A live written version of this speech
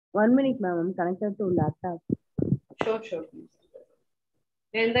1 minute, ma'am. I'm connected to laptop. Sure, sure, please.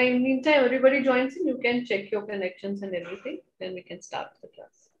 In the meantime, everybody joins in. You can check your connections and everything. Then we can start the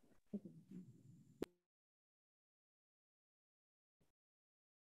class.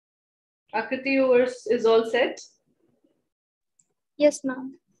 Akriti, yours is all set? Yes,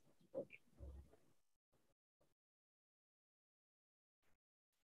 ma'am.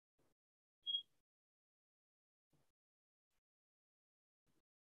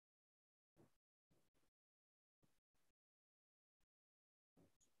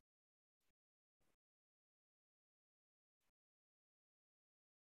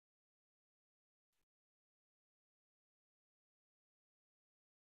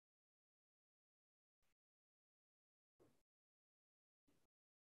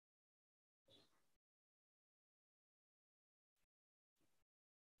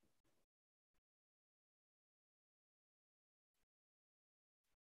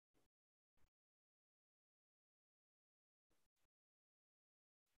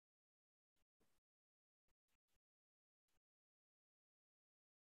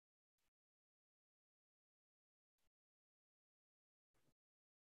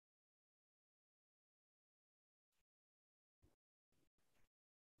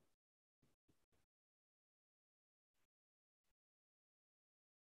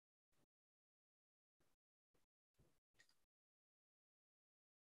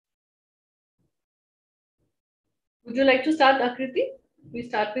 Would you like to start, Akriti? We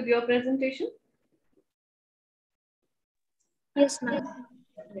start with your presentation. Yes, ma'am.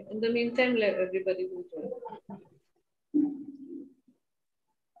 In the meantime, let everybody will join.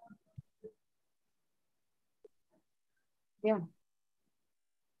 Yeah.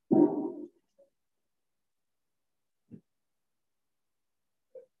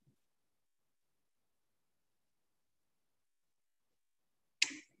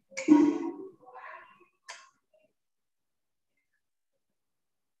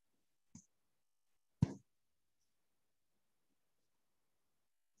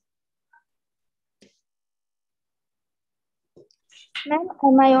 Ma'am,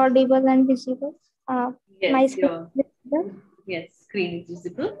 am I audible and visible? My Yes, screen is visible. yes, screen is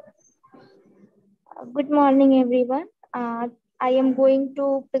visible. Good morning, everyone. I am going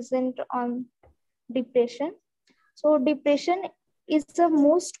to present on depression. So, depression is the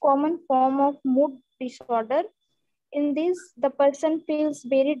most common form of mood disorder. In this, the person feels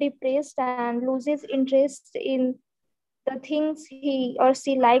very depressed and loses interest in the things he or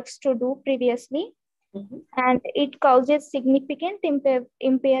she likes to do previously, and it causes significant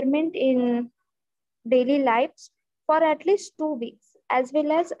impairment in daily lives for at least 2 weeks, as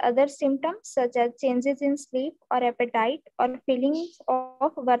well as other symptoms such as changes in sleep or appetite or feelings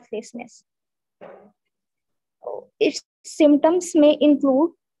of worthlessness. Its symptoms may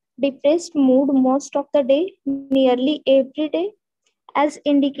include depressed mood most of the day, nearly every day, as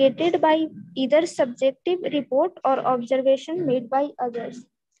indicated by either subjective report or observation made by others.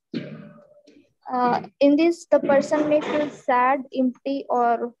 In this, the person may feel sad, empty,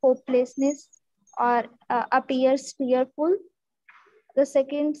 or hopelessness, or appears fearful. The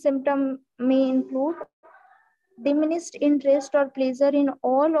second symptom may include diminished interest or pleasure in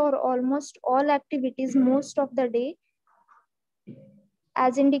all or almost all activities most of the day,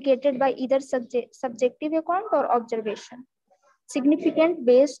 as indicated by either subjective account or observation. Significant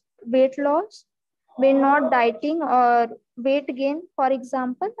weight loss, when not dieting or weight gain, for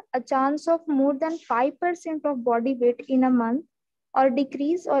example, a chance of more than 5% of body weight in a month, or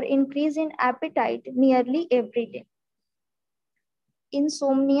decrease or increase in appetite nearly every day.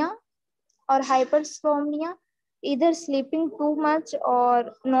 Insomnia or hypersomnia, either sleeping too much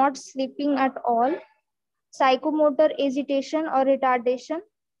or not sleeping at all. Psychomotor agitation or retardation,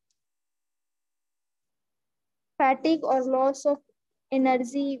 fatigue or loss of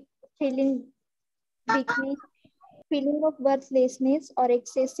energy, feeling weakness, feeling of worthlessness, or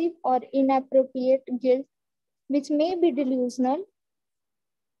excessive or inappropriate guilt, which may be delusional,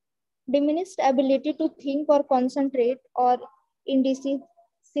 diminished ability to think or concentrate, or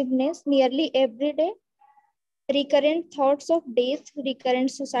indecisiveness nearly every day, recurrent thoughts of death, recurrent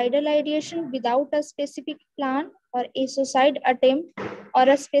suicidal ideation without a specific plan or a suicide attempt or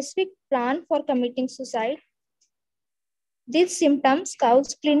a specific plan for committing suicide. These symptoms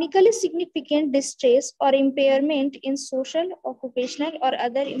cause clinically significant distress or impairment in social, occupational, or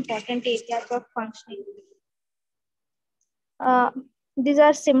other important areas of functioning. Uh, these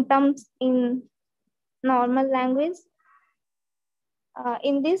are symptoms in normal language.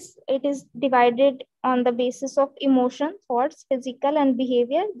 In this, it is divided on the basis of emotion, thoughts, physical, and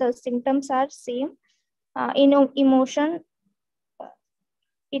behavior. The symptoms are same. In emotion,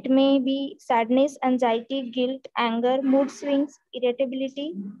 It may be sadness, anxiety, guilt, anger, mood swings,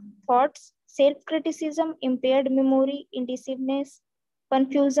 irritability, thoughts, self criticism, impaired memory, indecisiveness,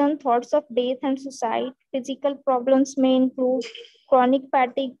 confusion, thoughts of death and suicide. Physical problems may include chronic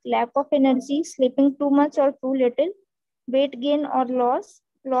fatigue, lack of energy, sleeping too much or too little, weight gain or loss,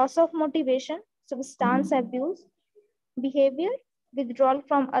 loss of motivation, substance abuse, behavior, withdrawal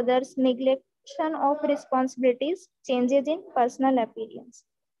from others, neglection of responsibilities, changes in personal appearance.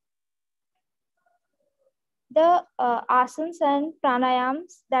 The asanas and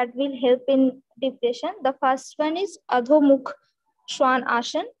pranayams that will help in depression. The first one is Adhomukh Swan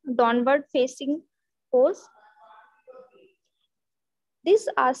Asan, downward facing pose. This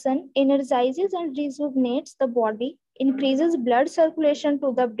asana energizes and rejuvenates the body, increases blood circulation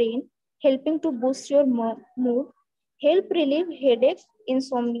to the brain, helping to boost your mood, help relieve headache,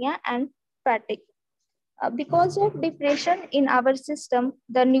 insomnia, and fatigue. Because of depression in our system,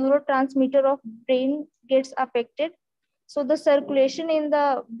 the neurotransmitter of brain gets affected. So the circulation in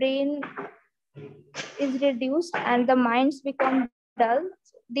the brain is reduced and the minds become dull.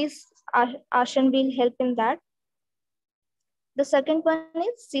 This asana will help in that. The second one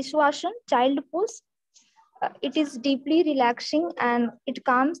is Sishu Asana, child pose. It is deeply relaxing and it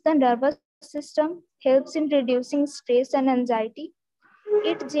calms the nervous system, helps in reducing stress and anxiety.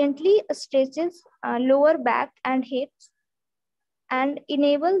 It gently stretches lower back and hips and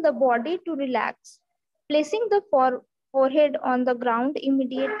enable the body to relax. Placing the forehead on the ground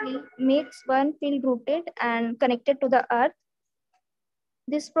immediately makes one feel rooted and connected to the earth.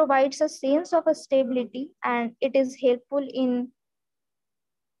 This provides a sense of stability and it is helpful in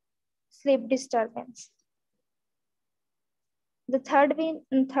sleep disturbance. The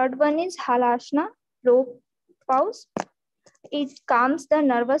third one is Halasana, low pause. It calms the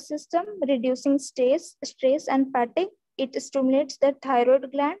nervous system, reducing stress and fatigue. It stimulates the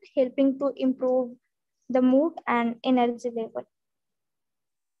thyroid gland, helping to improve the mood and energy level.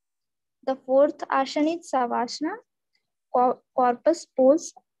 The fourth asana is Savasana, corpus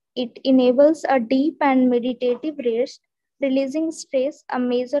pose. It enables a deep and meditative rest, releasing stress, a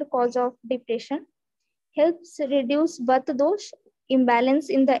major cause of depression. Helps reduce Vata dosh, imbalance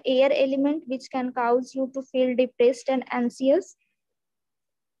in the air element, which can cause you to feel depressed and anxious.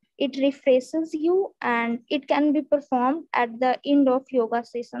 It refreshes you and it can be performed at the end of yoga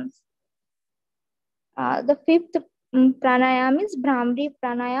sessions. The fifth pranayam is Brahmari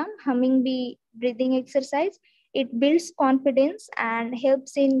pranayam, humming bee breathing exercise. It builds confidence and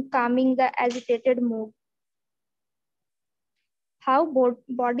helps in calming the agitated mood. How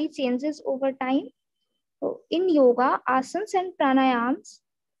body changes over time. So in yoga, asanas and pranayams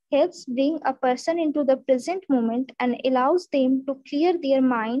helps bring a person into the present moment and allows them to clear their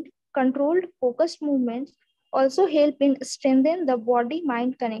mind. Controlled, focused movements also help in strengthen the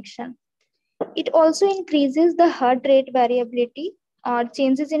body-mind connection. It also increases the heart rate variability or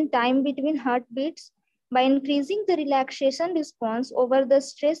changes in time between heartbeats by increasing the relaxation response over the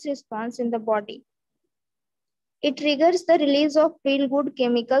stress response in the body. It triggers the release of feel-good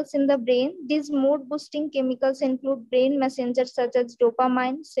chemicals in the brain. These mood-boosting chemicals include brain messengers such as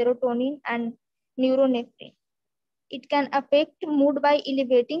dopamine, serotonin, and norepinephrine. It can affect mood by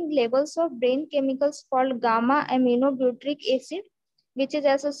elevating levels of brain chemicals called gamma aminobutyric acid, which is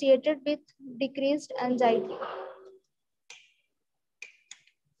associated with decreased anxiety.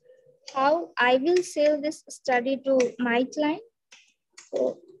 How I will sell this study to my client?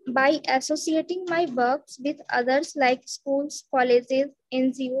 So, by associating my works with others like schools, colleges,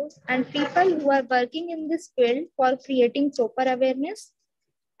 NGOs, and people who are working in this field for creating proper awareness,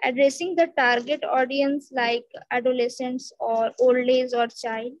 addressing the target audience like adolescents or old age or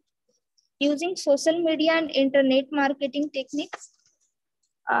child, using social media and internet marketing techniques,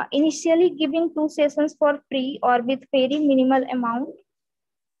 initially giving 2 sessions for free or with very minimal amount,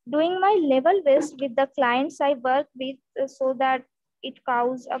 doing my level best with the clients I work with so that it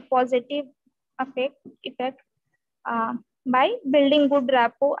causes a positive effect by building good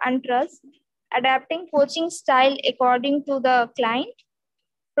rapport and trust, adapting coaching style according to the client,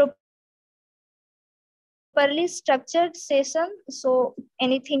 properly structured session so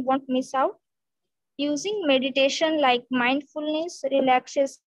anything won't miss out, using meditation like mindfulness,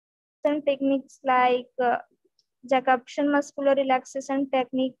 relaxation techniques like Jacobson muscular relaxation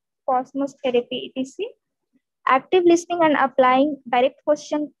technique, Cosmos therapy, etc. Active listening and applying direct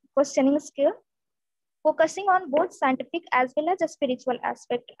questioning skill, focusing on both scientific as well as a spiritual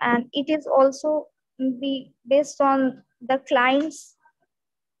aspect. And it is also be based on the client's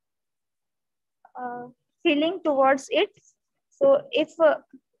feeling towards it. So if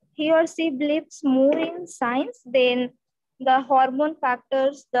he or she believes more in science, then the hormone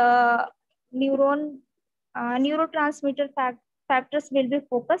factors, the neurotransmitter factors will be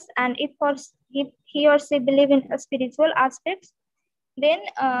focused. And if he or she believe in spiritual aspects, then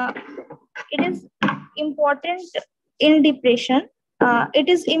it is important in depression. It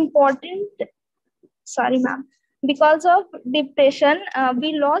is important, sorry ma'am, because of depression,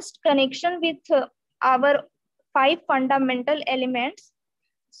 we lost connection with our 5 fundamental elements.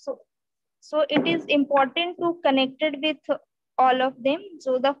 So it is important to connect it with all of them.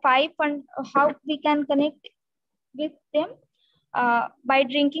 So the how we can connect with them, by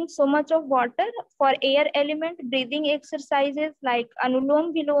drinking so much of water. For air element, breathing exercises like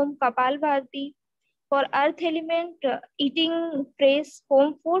Anulom Vilom, Kapalbhati. For earth element, eating fresh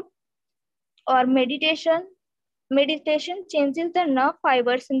home food or meditation. Meditation changes the nerve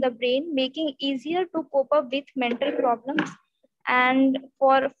fibers in the brain, making it easier to cope up with mental problems. And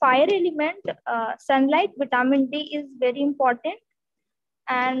for fire element, sunlight, vitamin D is very important.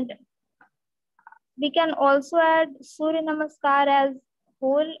 And we can also add Surya Namaskar as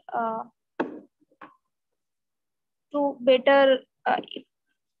whole to better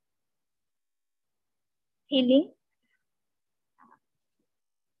healing.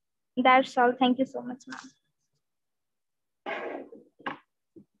 That's all. Thank you so much, ma'am.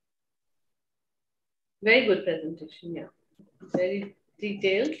 Very good presentation, yeah. Very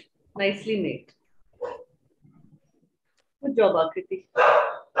detailed, nicely made. Good job, Akriti.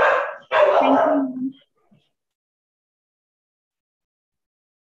 Thank you, ma'am.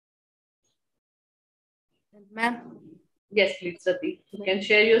 Ma'am. Yes, please, Sati. You can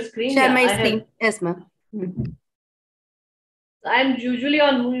share your screen. Share Yeah, my screen. Yes, ma'am. I'm usually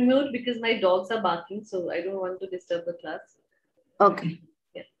on mute because my dogs are barking, so I don't want to disturb the class. Okay.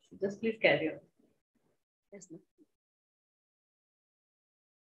 Yeah, just please carry on. Yes, ma'am.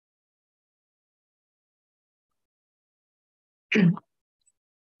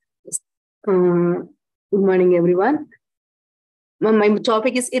 Good morning, everyone. Ma'am, my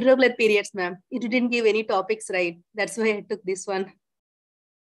topic is irregular periods, ma'am. You didn't give any topics, right? That's why I took this one.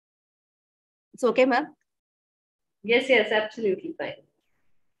 It's okay, ma'am? Yes, yes, absolutely fine.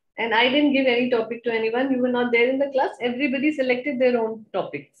 And I didn't give any topic to anyone. You were not there in the class. Everybody selected their own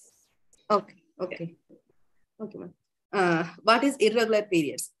topics. Okay, okay. Okay, ma'am. What is irregular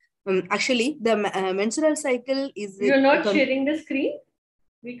periods? Actually, the menstrual cycle is... You're not sharing the screen?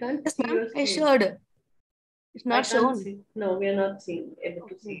 We can't Yes, see your I screen. showed. It's not shown. See. No, we are not seeing, able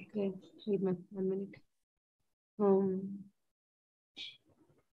to see. Okay, wait, ma'am, 1 minute.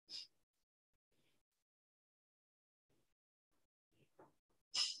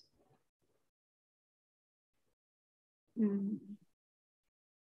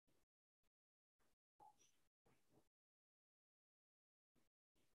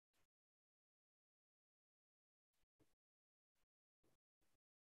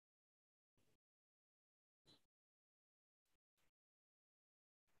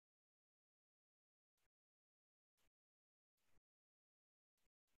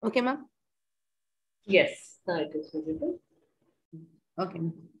 Okay, ma'am? Yes, now it is visible. Okay,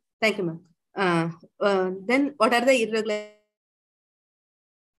 thank you, ma'am. Then what are the irregular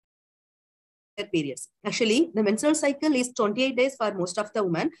periods? Actually, the menstrual cycle is 28 days for most of the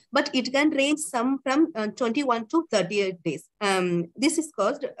women, but it can range some from 21 to 38 days. This is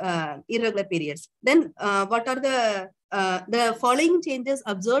caused irregular periods. Then what are the following changes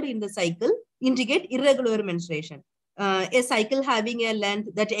observed in the cycle indicate irregular menstruation. A cycle having a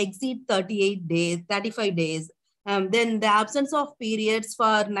length that exceeds 38 days, 35 days. Then the absence of periods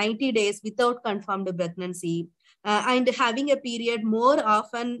for 90 days without confirmed pregnancy, and having a period more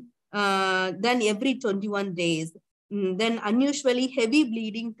often than every 21 days. Then unusually heavy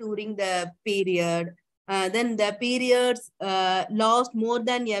bleeding during the period. Then the periods last more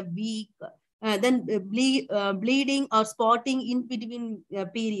than a week. Then bleeding or spotting in between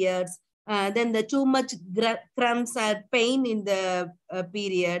periods. Then the too much cramps or pain in the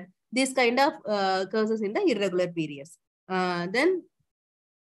period. This kind of causes in the irregular periods. Then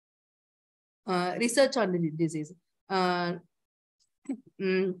research on the disease. Her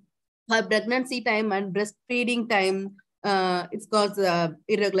pregnancy time and breastfeeding time, it's caused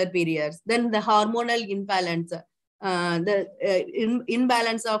irregular periods. Then the hormonal imbalance. The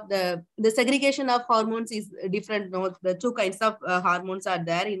imbalance of the segregation of hormones is different. No, the two kinds of hormones are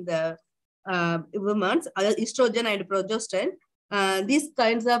there in the women's, estrogen and progesterone. These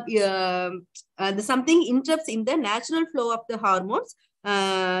kinds of something interrupts in the natural flow of the hormones.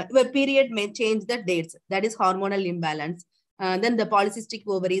 Where period may change the dates. That is hormonal imbalance. Then the polycystic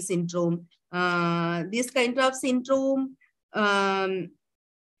ovary syndrome. This kind of syndrome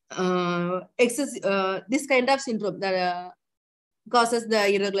this kind of syndrome that causes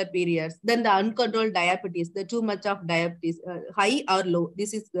the irregular periods. Then the uncontrolled diabetes, the too much of diabetes, high or low,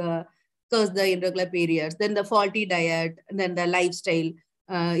 this is cause the irregular periods. Then the faulty diet, then the lifestyle,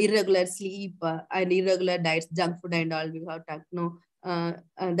 irregular sleep and irregular diets, junk food and all, we have talked,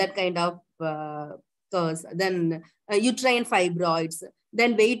 that kind of cause. Then uterine fibroids,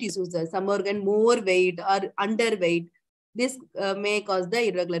 then weight issues, some organ more weight or underweight. This may cause the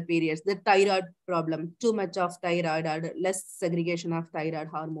irregular periods. The thyroid problem, too much of thyroid or less segregation of thyroid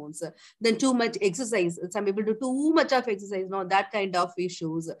hormones. Then too much exercise. Some people do too much of exercise, that kind of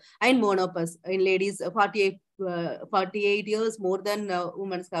issues. And menopause in ladies, 48 years more than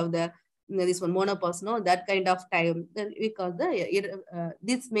women have the this one menopause, that kind of time. Then because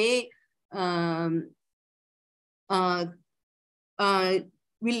this may will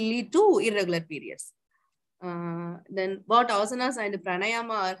lead to irregular periods. Then what asanas and pranayama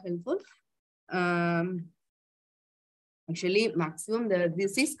are helpful? Actually, maximum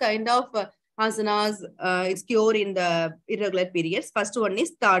this is kind of asanas. It's cure in the irregular periods. First one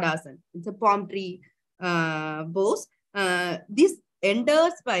is Tadasana. It's a palm tree pose. This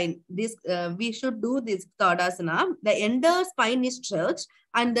ender spine. This we should do this Tadasana. The ender spine is stretched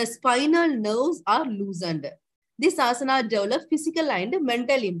and the spinal nerves are loosened. This asana develops physical and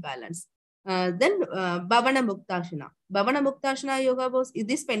mental imbalance. Then Bhavana Muktasana. Bhavana Muktasana yoga pose,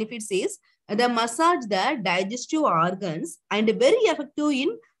 this benefits is the massage the digestive organs and very effective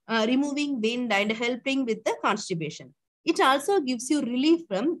in removing wind and helping with the constipation. It also gives you relief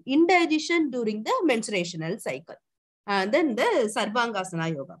from indigestion during the menstruational cycle. Then the Sarvangasana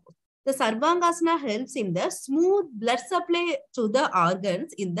yoga pose. The Sarvangasana helps in the smooth blood supply to the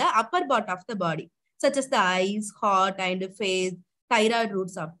organs in the upper part of the body, such as the eyes, heart, and face, thyroid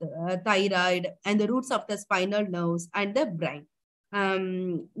roots of the thyroid, and the roots of the spinal nerves and the brain.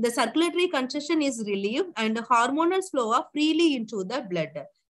 The circulatory congestion is relieved and the hormonal flow of freely into the blood.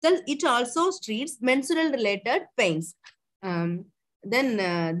 So it also treats menstrual related pains. Then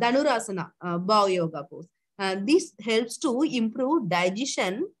Dhanurasana, bow yoga pose. This helps to improve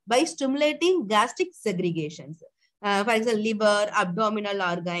digestion by stimulating gastric segregations. For example, liver, abdominal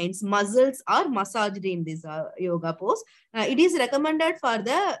organs, muscles are massaged in this yoga pose. It is recommended for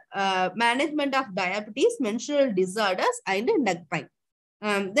the management of diabetes, menstrual disorders, and neck pain.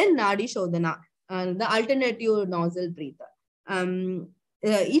 Then Nadi Shodhana, the alternative nozzle breath.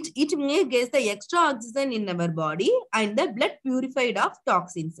 It may get the extra oxygen in our body and the blood purified of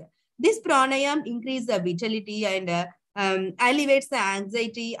toxins. This pranayam increases the vitality and elevates the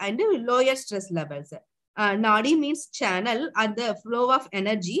anxiety and lowers stress levels. Nadi means channel and the flow of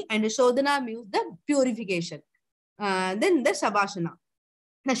energy, and Shodhana means the purification. Then the Shavasana.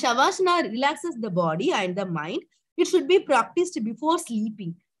 The Shavasana relaxes the body and the mind. It should be practiced before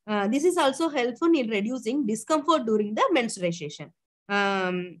sleeping. This is also helpful in reducing discomfort during the menstruation.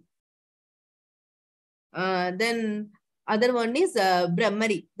 Then other one is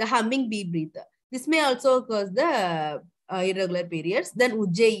Brahmari, the humming bee breath. This may also cause the irregular periods. Then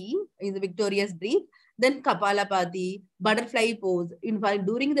Ujjayi is the victorious breath. Then Kapalapati, butterfly pose. In fact,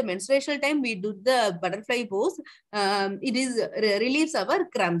 during the menstruational time, we do the butterfly pose. It is relieves our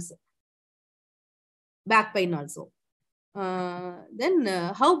cramps. Back pain also. Then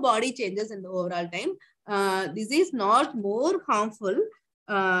how body changes in the overall time. This is not more harmful.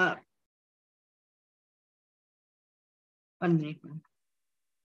 1 minute.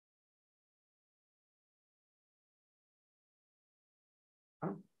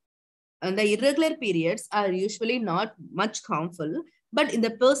 And the irregular periods are usually not much harmful, but in the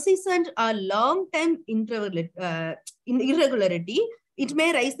persistent or long-term irregularity, it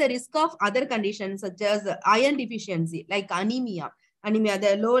may raise the risk of other conditions such as iron deficiency, like anemia. Anemia,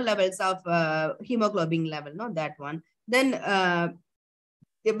 the low levels of hemoglobin level, that one. Then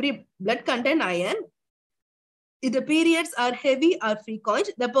every blood contain iron. If the periods are heavy or frequent,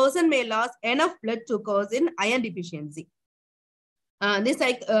 the person may lose enough blood to cause an iron deficiency. Then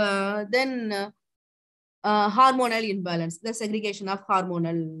hormonal imbalance, the segregation of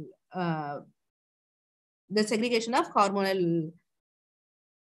hormonal,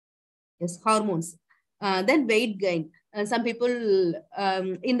 hormones. Then weight gain. Some people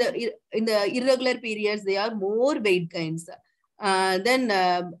in the irregular periods, they are more weight gains. Then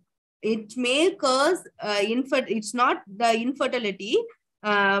it may cause it's not the infertility,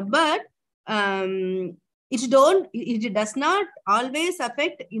 but it does not always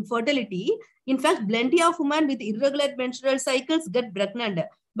affect infertility. In fact, plenty of women with irregular menstrual cycles get pregnant,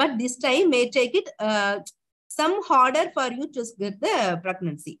 but this time may take it some harder for you to get the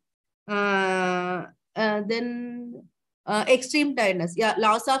pregnancy. Then Extreme tiredness. Yeah,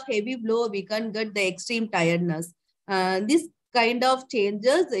 loss of heavy blow, we can get the extreme tiredness. This kind of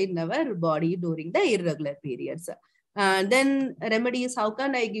changes in our body during the irregular periods. Then remedies, how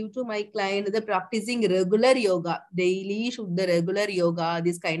can I give to my client? The practicing regular yoga, daily should the regular yoga,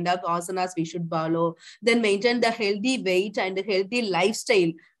 this kind of asanas we should follow. Then maintain the healthy weight and healthy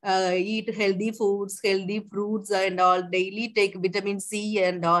lifestyle. Eat healthy foods, healthy fruits and all, daily take vitamin C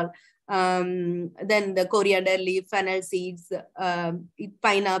and all. Then the coriander leaf, fennel seeds,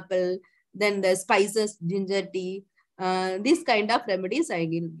 pineapple, then the spices, ginger tea. These kind of remedies I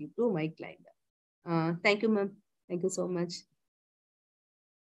will give to my client. Thank you, ma'am. Thank you so much.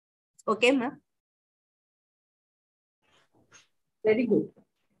 Okay, ma'am. Very good.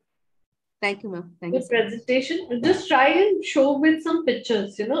 Thank you, ma'am. Thank The you so much. presentation, just try and show with some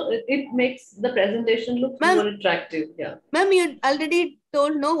pictures, it makes the presentation look more attractive. Yeah. Ma'am, you already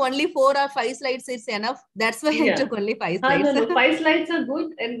told no, only 4 or 5 slides is enough. That's why I took only 5 slides. No, 5 slides are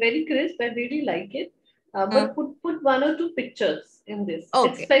good and very crisp. I really like it. But put 1 or 2 pictures in this,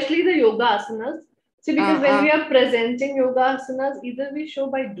 especially the yoga asanas. See, because when we are presenting yoga asanas, either we show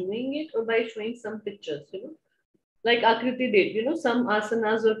by doing it or by showing some pictures, like Akriti did, some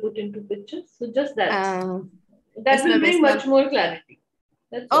asanas were put into pictures. So just that. That will bring much more clarity.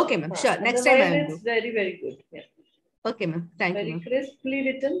 That's okay, ma'am. Sure. Next time I will do. It's very, very good. Yeah. Okay, ma'am. Thank you. Very crisply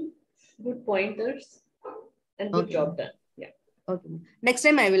written, good pointers, and good job done. Yeah. Okay. Next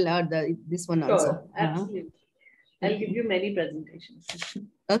time I will add this one also. Sure, absolutely. I'll give you many presentations.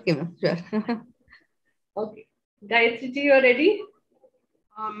 Okay, ma'am. Sure. Okay. Gayatri ji, you are ready?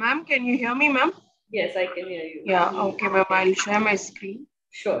 Ma'am, can you hear me, ma'am? Yes, I can hear you. Yeah, okay, ma'am. I'll share my screen.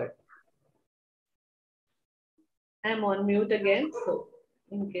 Sure. I'm on mute again, so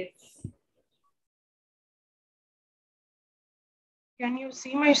in case. Can you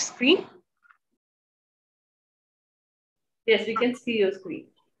see my screen? Yes, we can see your screen.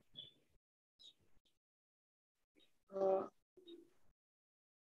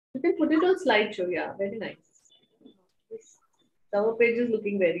 You can put it on slideshow. Yeah, very nice. Our page is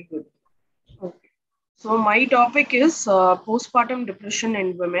looking very good. Okay. So my topic is postpartum depression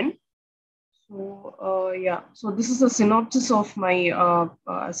in women. So yeah, so this is a synopsis of my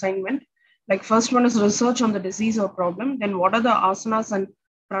assignment. Like first one is research on the disease or problem. Then what are the asanas and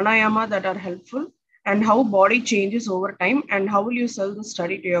pranayama that are helpful, and how body changes over time, and how will you sell the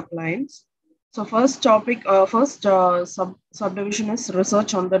study to your clients? So first topic, subdivision is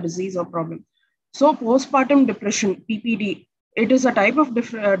research on the disease or problem. So postpartum depression, PPD, it is a type of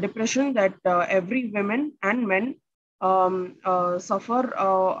depression that every women and men suffer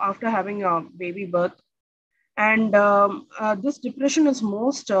after having a baby birth. And this depression is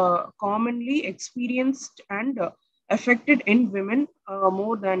most commonly experienced and affected in women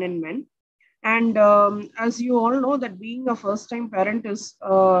more than in men. And as you all know, that being a first-time parent is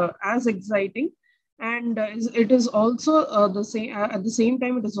as exciting, and it is also the same. At the same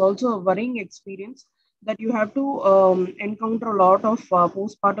time, it is also a worrying experience that you have to encounter a lot of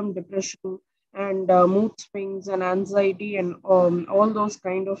postpartum depression and mood swings and anxiety and all those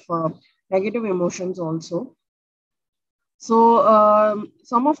kind of negative emotions also. So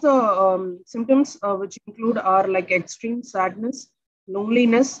some of the symptoms which include are like extreme sadness,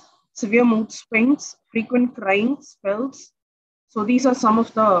 loneliness, severe mood swings, frequent crying spells. So these are some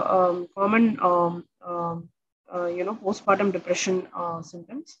of the common, postpartum depression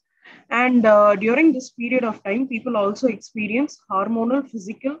symptoms. And during this period of time, people also experience hormonal,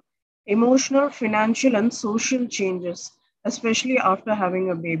 physical, emotional, financial, and social changes, especially after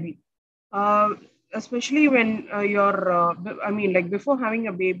having a baby. Especially when like before having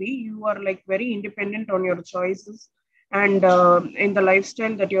a baby, you are like very independent on your choices and in the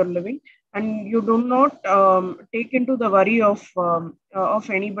lifestyle that you're living, and you do not take into the worry of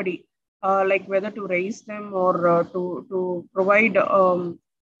anybody, like whether to raise them or to provide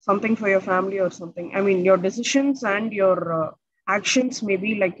something for your family or something. I mean, your decisions and your actions may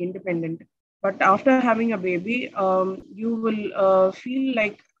be like independent, but after having a baby, you will feel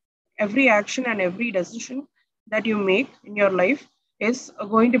like every action and every decision that you make in your life is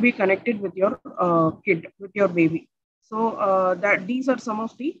going to be connected with your kid, with your baby. So that these are some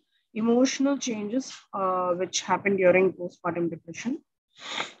of the emotional changes which happen during postpartum depression.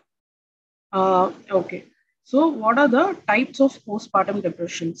 Okay. So what are the types of postpartum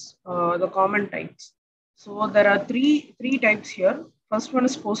depressions? The common types. So there are three types here. First one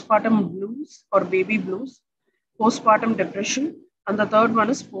is postpartum blues or baby blues, postpartum depression, and the third one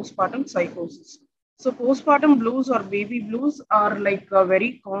is postpartum psychosis. So postpartum blues or baby blues are like a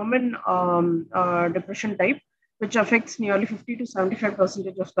very common depression type, which affects nearly 50 to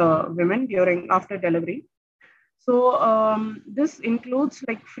 75% of the women after delivery. So this includes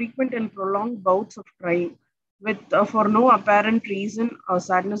like frequent and prolonged bouts of crying with for no apparent reason or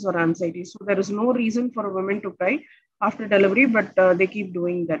sadness or anxiety. So there is no reason for a woman to cry after delivery, but they keep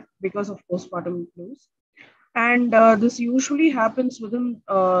doing that because of postpartum blues. And this usually happens within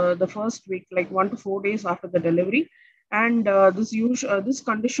the first week, like 1 to 4 days after the delivery. And this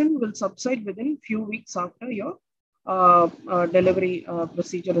condition will subside within few weeks after your delivery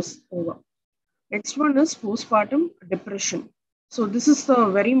procedure is over. Next one is postpartum depression. So this is the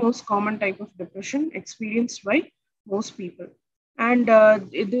very most common type of depression experienced by most people. And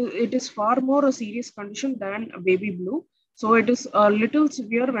it is far more a serious condition than a baby blue. So it is a little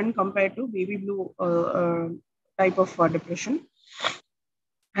severe when compared to baby blue type of depression.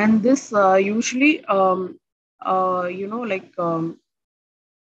 And this usually, like um,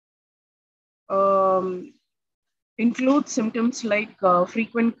 includes symptoms like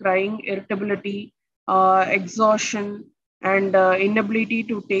frequent crying, irritability, exhaustion, and inability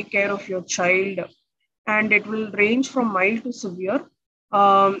to take care of your child. And it will range from mild to severe.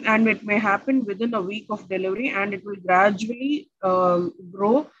 And it may happen within a week of delivery, and it will gradually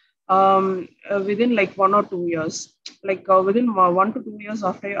grow within like 1 or 2 years. Like within 1 to 2 years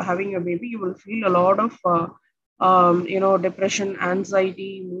after having a baby, you will feel a lot of depression,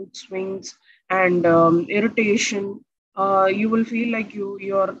 anxiety, mood swings, and irritation. You will feel like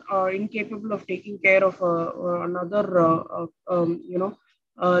you're incapable of taking care of another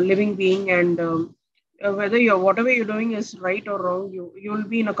living being, and whether whatever you're doing is right or wrong, you'll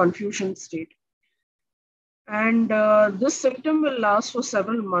be in a confusion state. And this symptom will last for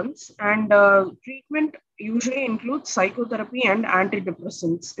several months, and treatment usually includes psychotherapy and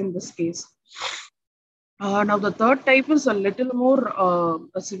antidepressants in this case. Now, the third type is a little more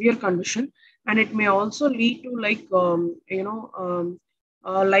a severe condition, and it may also lead to like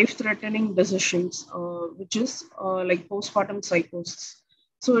life-threatening decisions, which is like postpartum psychosis.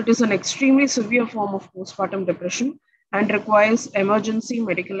 So, it is an extremely severe form of postpartum depression and requires emergency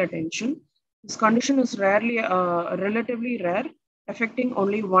medical attention. This condition is relatively rare, affecting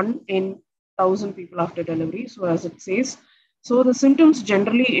only 1 in 1,000 people after delivery. So, as it says, so the symptoms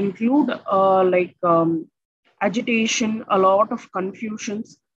generally include agitation, a lot of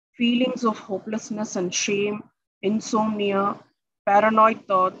confusions, feelings of hopelessness and shame, insomnia, paranoid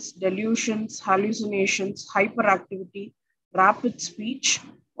thoughts, delusions, hallucinations, hyperactivity, rapid speech,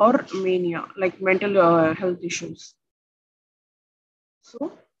 or mania, like mental health issues.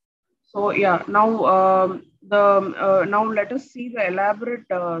 So yeah, now let us see the elaborate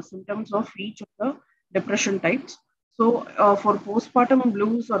symptoms of each of the depression types. So for postpartum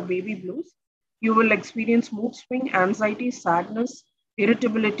blues or baby blues, you will experience mood swing, anxiety, sadness,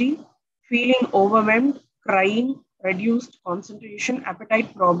 irritability, feeling overwhelmed, crying, reduced concentration,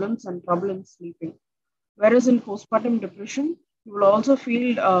 appetite problems, and trouble in sleeping. Whereas in postpartum depression, you will also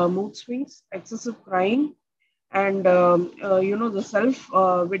feel mood swings, excessive crying, and the self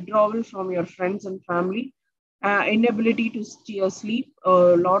withdrawal from your friends and family, inability to sleep,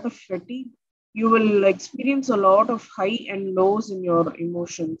 a lot of fatigue. You will experience a lot of high and lows in your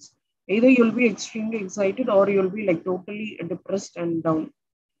emotions. Either you'll be extremely excited or you'll be like totally depressed and down.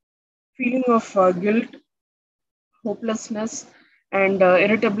 Feeling of guilt, hopelessness, and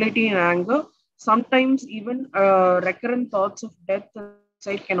irritability and anger. Sometimes even recurrent thoughts of death and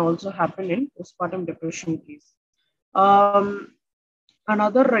suicide can also happen in postpartum depression case. Um,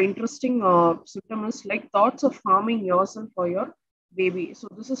 Another interesting symptom is like thoughts of harming yourself or your baby. So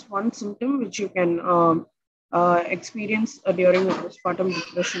this is one symptom which you can experience during a postpartum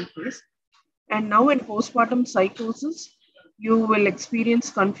depression phase. And now in postpartum psychosis, you will experience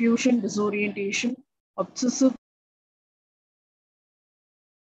confusion, disorientation, obsessive.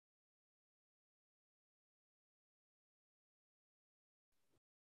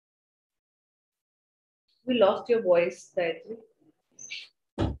 We lost your voice, Gayatri.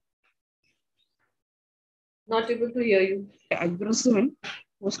 Not able to hear you. Aggressive in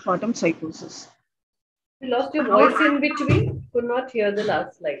postpartum psychosis. We lost your voice in between. Could not hear the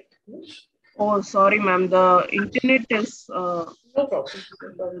last slide. Oh, sorry, ma'am. The internet is. No problem.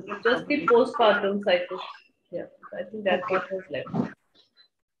 No problem. Just the postpartum psychosis. Yeah, I think that Okay. part was left.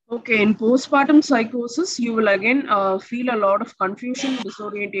 Okay, in postpartum psychosis, you will again feel a lot of confusion,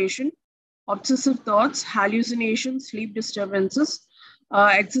 disorientation, obsessive thoughts, hallucinations, sleep disturbances,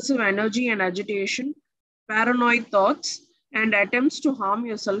 excessive energy and agitation, paranoid thoughts, and attempts to harm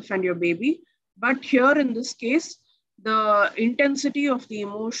yourself and your baby. But here in this case, the intensity of the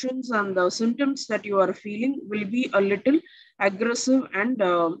emotions and the symptoms that you are feeling will be a little aggressive and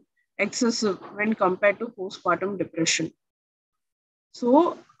excessive when compared to postpartum depression.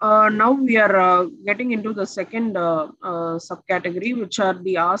 So now we are getting into the second subcategory, which are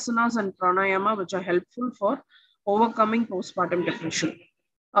the asanas and pranayama, which are helpful for overcoming postpartum depression.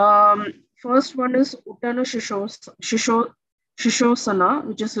 First one is Uttana Shishosana,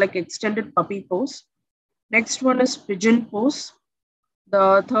 which is like extended puppy pose. Next one is pigeon pose.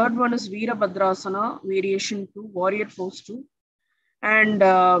 The third one is Veerabhadrasana, variation 2, warrior pose 2. And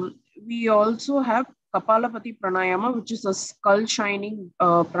we also have Kapalapati Pranayama, which is a skull shining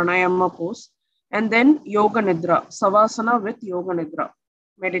pranayama pose. And then Yoga Nidra, Savasana with Yoga Nidra,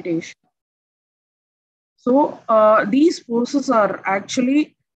 meditation. So these poses are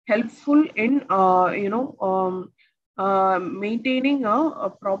actually helpful in, maintaining a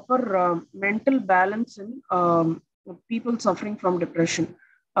proper mental balance in people suffering from depression,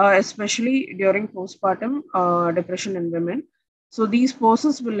 especially during postpartum depression in women. So these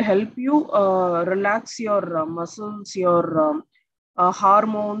poses will help you relax your muscles, your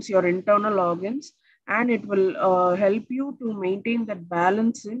hormones, your internal organs, and it will help you to maintain that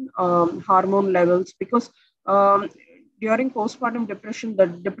balance in hormone levels, because during postpartum depression, the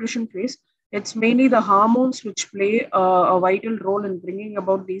depression phase, it's mainly the hormones which play a vital role in bringing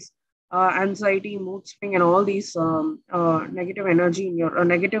about these anxiety, mood swing, and all these negative energy in your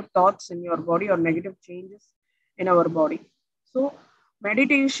negative thoughts in your body, or negative changes in our body. So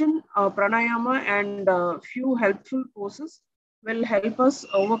meditation, pranayama, and few helpful poses will help us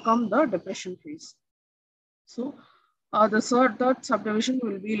overcome the depression phase. So the third subdivision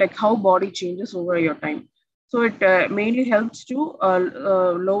will be like how body changes over your time. So it mainly helps to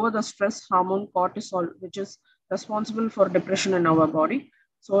lower the stress hormone cortisol, which is responsible for depression in our body.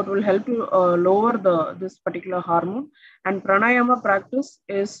 So it will help to lower this particular hormone. And pranayama practice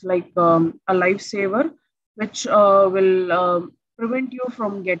is like a lifesaver, which will prevent you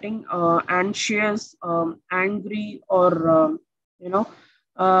from getting anxious, angry, or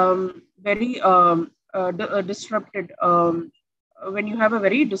very disrupted, when you have a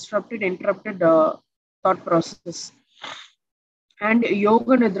very disrupted, interrupted thought process. And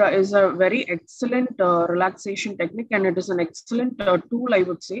Yoga Nidra is a very excellent relaxation technique, and it is an excellent tool, I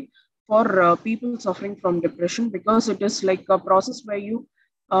would say, for people suffering from depression, because it is like a process where you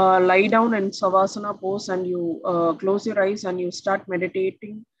lie down in Savasana pose, and you close your eyes, and you start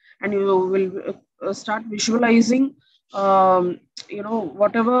meditating, and you will start visualizing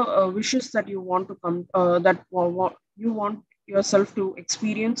whatever wishes that you want to come, that you want yourself to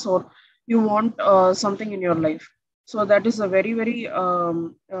experience, or you want something in your life. So that is a very, very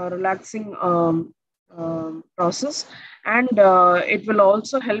relaxing process. And it will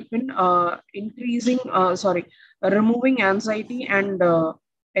also help in removing anxiety, and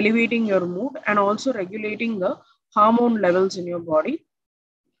elevating your mood, and also regulating the hormone levels in your body.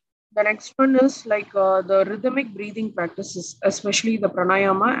 The next one is like the rhythmic breathing practices, especially the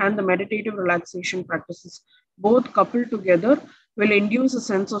pranayama and the meditative relaxation practices. Both coupled together will induce a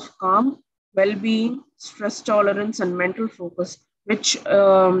sense of calm, well-being, stress tolerance, and mental focus, which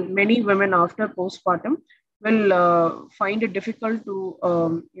many women after postpartum will find it difficult to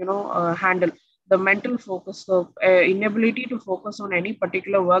handle. The mental focus, the inability to focus on any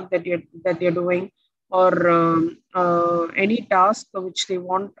particular work that they're doing, or any task which they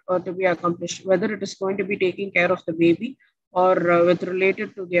want to be accomplished, whether it is going to be taking care of the baby, or with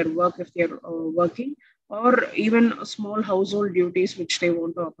related to their work if they're working, or even small household duties which they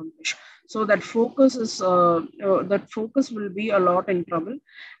want to accomplish. So that focus will be a lot in trouble.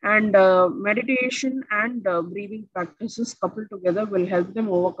 And meditation and breathing practices coupled together will help them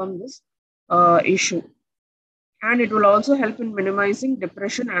overcome this issue. And it will also help in minimizing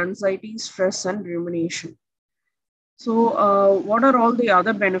depression, anxiety, stress, and rumination. So what are all the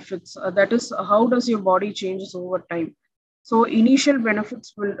other benefits? That is, how does your body changes over time? So initial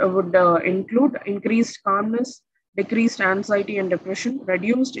benefits would include increased calmness, decreased anxiety and depression,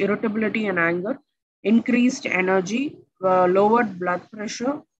 reduced irritability and anger, increased energy, lowered blood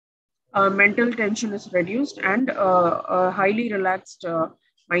pressure, mental tension is reduced, and a highly relaxed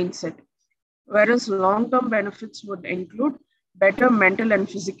mindset. Whereas long-term benefits would include better mental and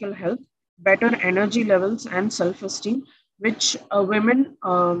physical health, better energy levels, and self-esteem, which women,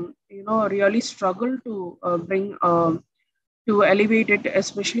 really struggle to bring to elevate it,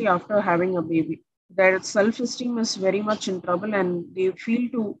 especially after having a baby. Their self-esteem is very much in trouble, and they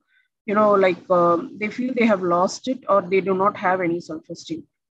feel they feel they have lost it, or they do not have any self-esteem.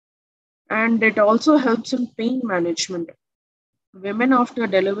 And it also helps in pain management. Women after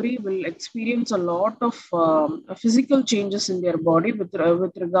delivery will experience a lot of physical changes in their body with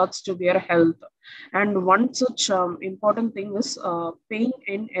regards to their health. And one such important thing is pain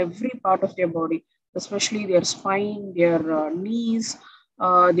in every part of their body, especially their spine, their knees,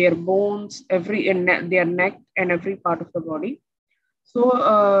 their bones, their neck and every part of the body. So,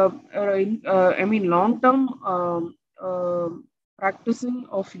 long-term practicing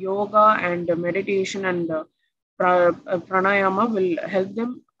of yoga and meditation and pranayama will help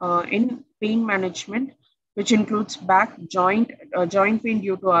them in pain management, which includes back joint pain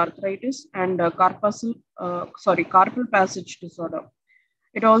due to arthritis and carpal passage disorder.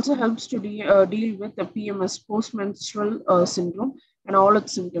 It also helps to deal with the PMS, postmenstrual syndrome, and all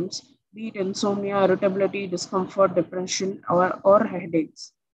its symptoms, be it insomnia, irritability, discomfort, depression, or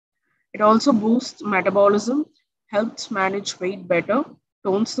headaches. It also boosts metabolism, helps manage weight better,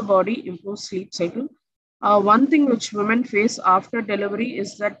 tones the body, improves sleep cycle. One thing which women face after delivery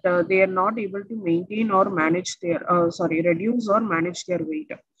is that they are not able to maintain or manage reduce or manage their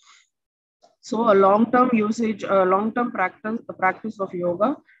weight. So a long-term practice of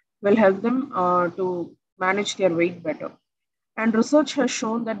yoga will help them to manage their weight better. And research has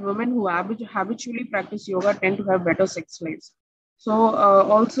shown that women who habitually practice yoga tend to have better sex lives.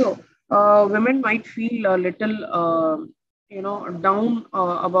 So women might feel a little, down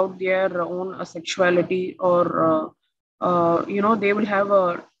about their own sexuality, or they will have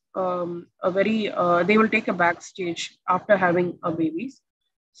they will take a backstage after having a babies.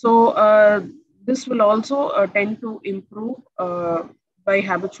 So this will also tend to improve by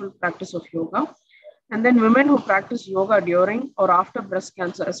habitual practice of yoga. And then women who practice yoga during or after breast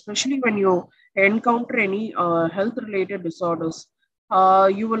cancer, especially when you encounter any health related disorders,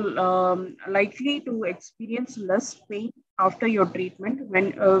 you will likely to experience less pain after your treatment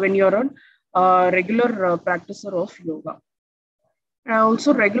when you're a regular practicer of yoga. And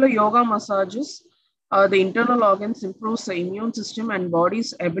also regular yoga massages the internal organs, improves the immune system and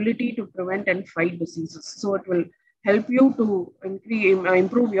body's ability to prevent and fight diseases. So it will help you to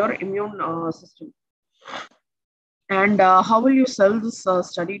improve your immune system. And how will you sell this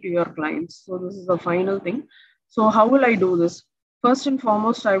study to your clients? So this is the final thing. So how will I do this? First and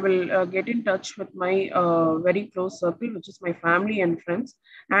foremost, I will get in touch with my very close circle, which is my family and friends,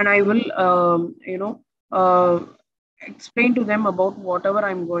 and I will, explain to them about whatever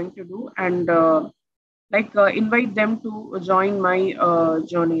I'm going to do, and invite them to join my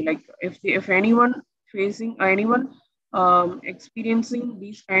journey. Like if anyone experiencing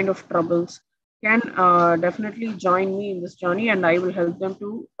these kind of troubles can definitely join me in this journey, and I will help them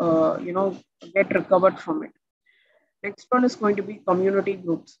to get recovered from it. Next one is going to be community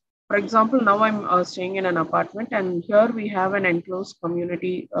groups. For example, now I'm staying in an apartment, and here we have an enclosed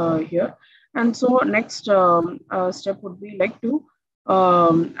community here. And so next step would be like to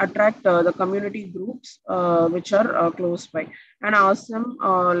attract the community groups which are close by, and ask them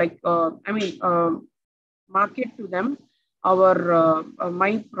market to them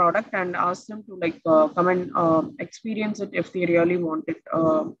my product, and ask them to come and experience it if they really want it,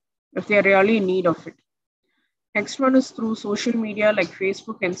 if they are really in need of it. Next one is through social media like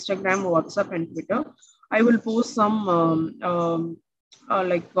Facebook, Instagram, WhatsApp, and Twitter. I will post some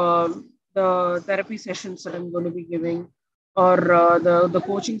the therapy sessions that I'm going to be giving, or the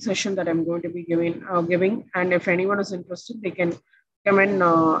coaching session that I'm going to be giving. And if anyone is interested, they can come and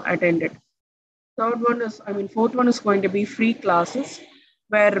attend it. Fourth one is going to be free classes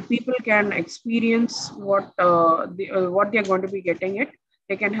where people can experience what they're going to be getting it.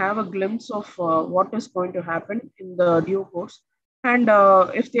 They can have a glimpse of what is going to happen in the due course. And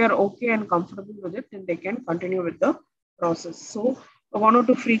if they are okay and comfortable with it, then they can continue with the process. So one or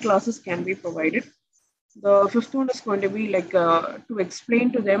two free classes can be provided. The fifth one is going to be to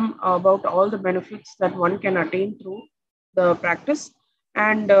explain to them about all the benefits that one can attain through the practice.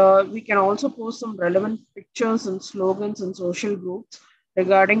 And we can also post some relevant pictures and slogans in social groups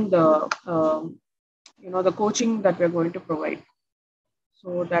regarding the coaching that we're going to provide.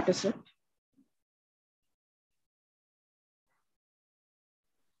 So that is it.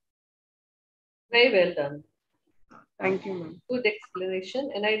 Very well done. Thank you, ma'am. Good explanation.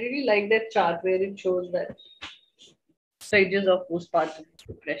 And I really like that chart where it shows that stages of postpartum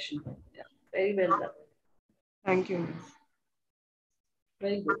depression. Yeah, very well done. Thank you, ma'am.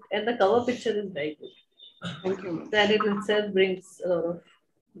 Very good. And the cover picture is very good. Thank you, ma'am. That it itself brings a lot of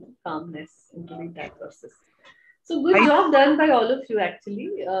calmness into the entire process. So good job done by all of you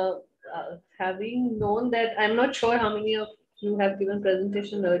actually. Having known that, I'm not sure how many of you have given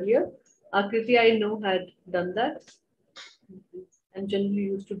presentation earlier. Akriti, I know, had done that. And generally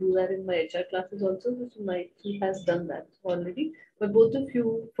used to do that in my HR classes also. So he has done that already. But both of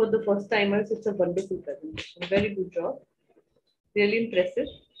you, for the first timers, it's a wonderful presentation. Very good job. Really impressive.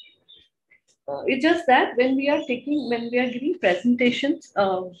 It's just that when we are giving presentations,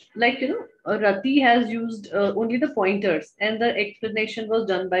 Rati has used only the pointers and the explanation was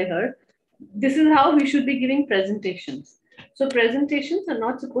done by her. This is how we should be giving presentations. So presentations are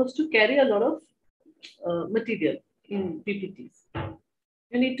not supposed to carry a lot of material in PPTs.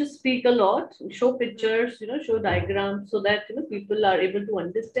 You need to speak a lot, show pictures, show diagrams so that people are able to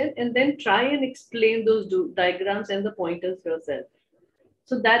understand, and then try and explain those diagrams and the pointers yourself.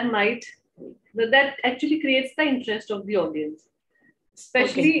 So that actually creates the interest of the audience,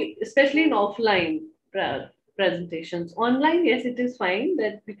 especially in offline presentations. Online, yes, it is fine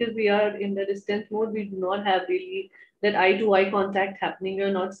that because we are in the distance mode, we do not have really that eye to eye contact happening.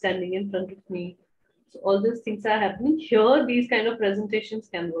 You're not standing in front of me. So all these things are happening here. These kind of presentations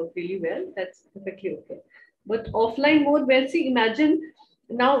can work really well. That's perfectly okay. But offline mode, where see, imagine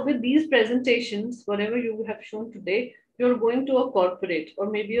now with these presentations, whatever you have shown today, you're going to a corporate or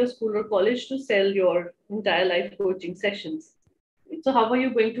maybe a school or college to sell your entire life coaching sessions. So how are you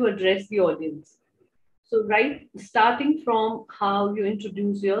going to address the audience? So right, starting from how you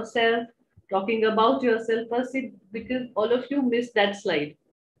introduce yourself, talking about yourself first, because all of you missed that slide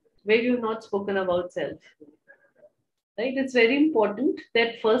where you've not spoken about self. Right? It's very important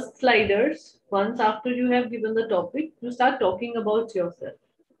that first sliders, once after you have given the topic, you start talking about yourself.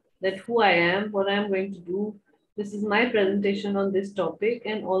 That who I am, what I'm going to do, this is my presentation on this topic,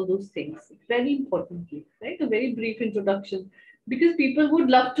 and all those things. Very importantly, right? A very brief introduction. Because people would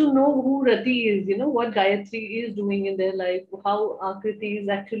love to know who Rati is, what Gayatri is doing in their life, how Akriti is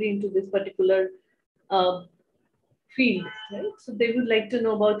actually into this particular uh, field, right? So they would like to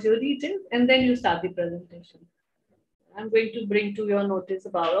know about your details, and then you start the presentation. I'm going to bring to your notice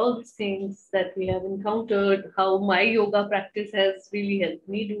about all these things that we have encountered, how my yoga practice has really helped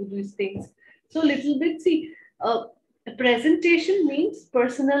me do these things. So, little bit, see, a presentation means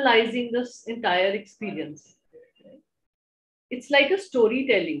personalizing this entire experience. It's like a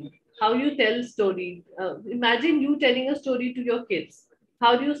storytelling, how you tell story. Imagine you telling a story to your kids.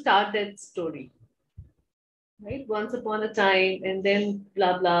 How do you start that story? Right, once upon a time, and then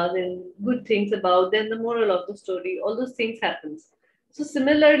blah blah, then good things about, then the moral of the story, all those things happens. So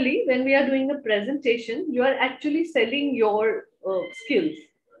similarly, when we are doing a presentation, you are actually selling your skills,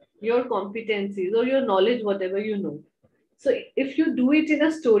 your competencies, or your knowledge, whatever you know. So if you do it in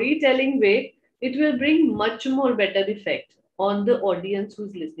a storytelling way, it will bring much more better effect on the audience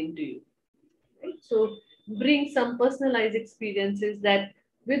who's listening to you. Right? So bring some personalized experiences that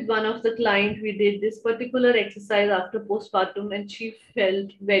with one of the client we did this particular exercise after postpartum and she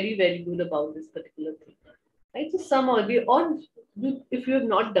felt very, very good about this particular thing. Right? So some audio or if you have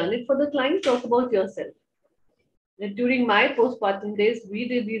not done it for the client, talk about yourself. That during my postpartum days, we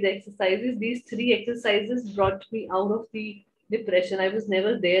did these exercises. These 3 exercises brought me out of the depression. I was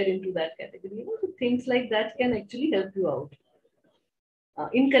never there into that category. So things like that can actually help you out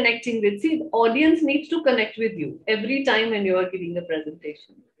in connecting with. See, the audience needs to connect with you every time when you are giving a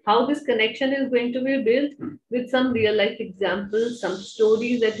presentation. How this connection is going to be built with some real life examples, some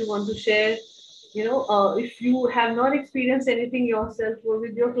stories that you want to share. If you have not experienced anything yourself or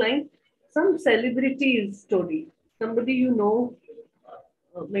with your client, some celebrities story, somebody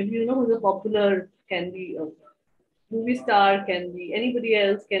maybe who's a popular, can be a movie star, can be anybody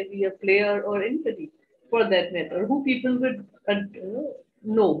else, can be a player or anybody for that matter, who people would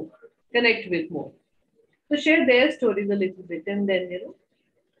know, connect with more. So share their stories a little bit, and then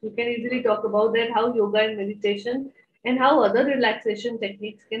you can easily talk about that how yoga and meditation and how other relaxation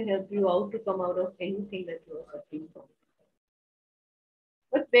techniques can help you out to come out of anything that you are suffering from.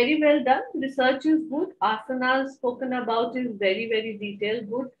 But very well done. Research is good. Asanas spoken about is very, very detailed.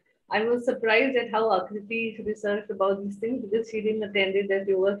 Good. I was surprised at how Akriti researched about these things because she didn't attend that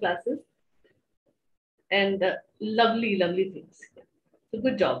yoga classes. And lovely, lovely things. So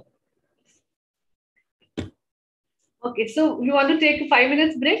good job. Okay, so you want to take a 5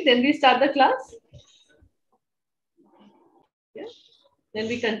 minutes break, then we start the class? Yeah. Then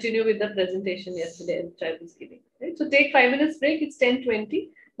we continue with the presentation yesterday, which I was giving. Right? So take 5 minutes break. It's 10:20.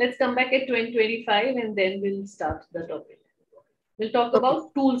 Let's come back at 10:25 and then we'll start the topic. We'll talk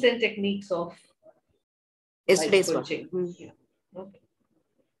about tools and techniques of life coaching. Yeah. Okay.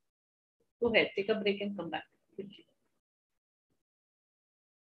 Go ahead, take a break and come back quickly.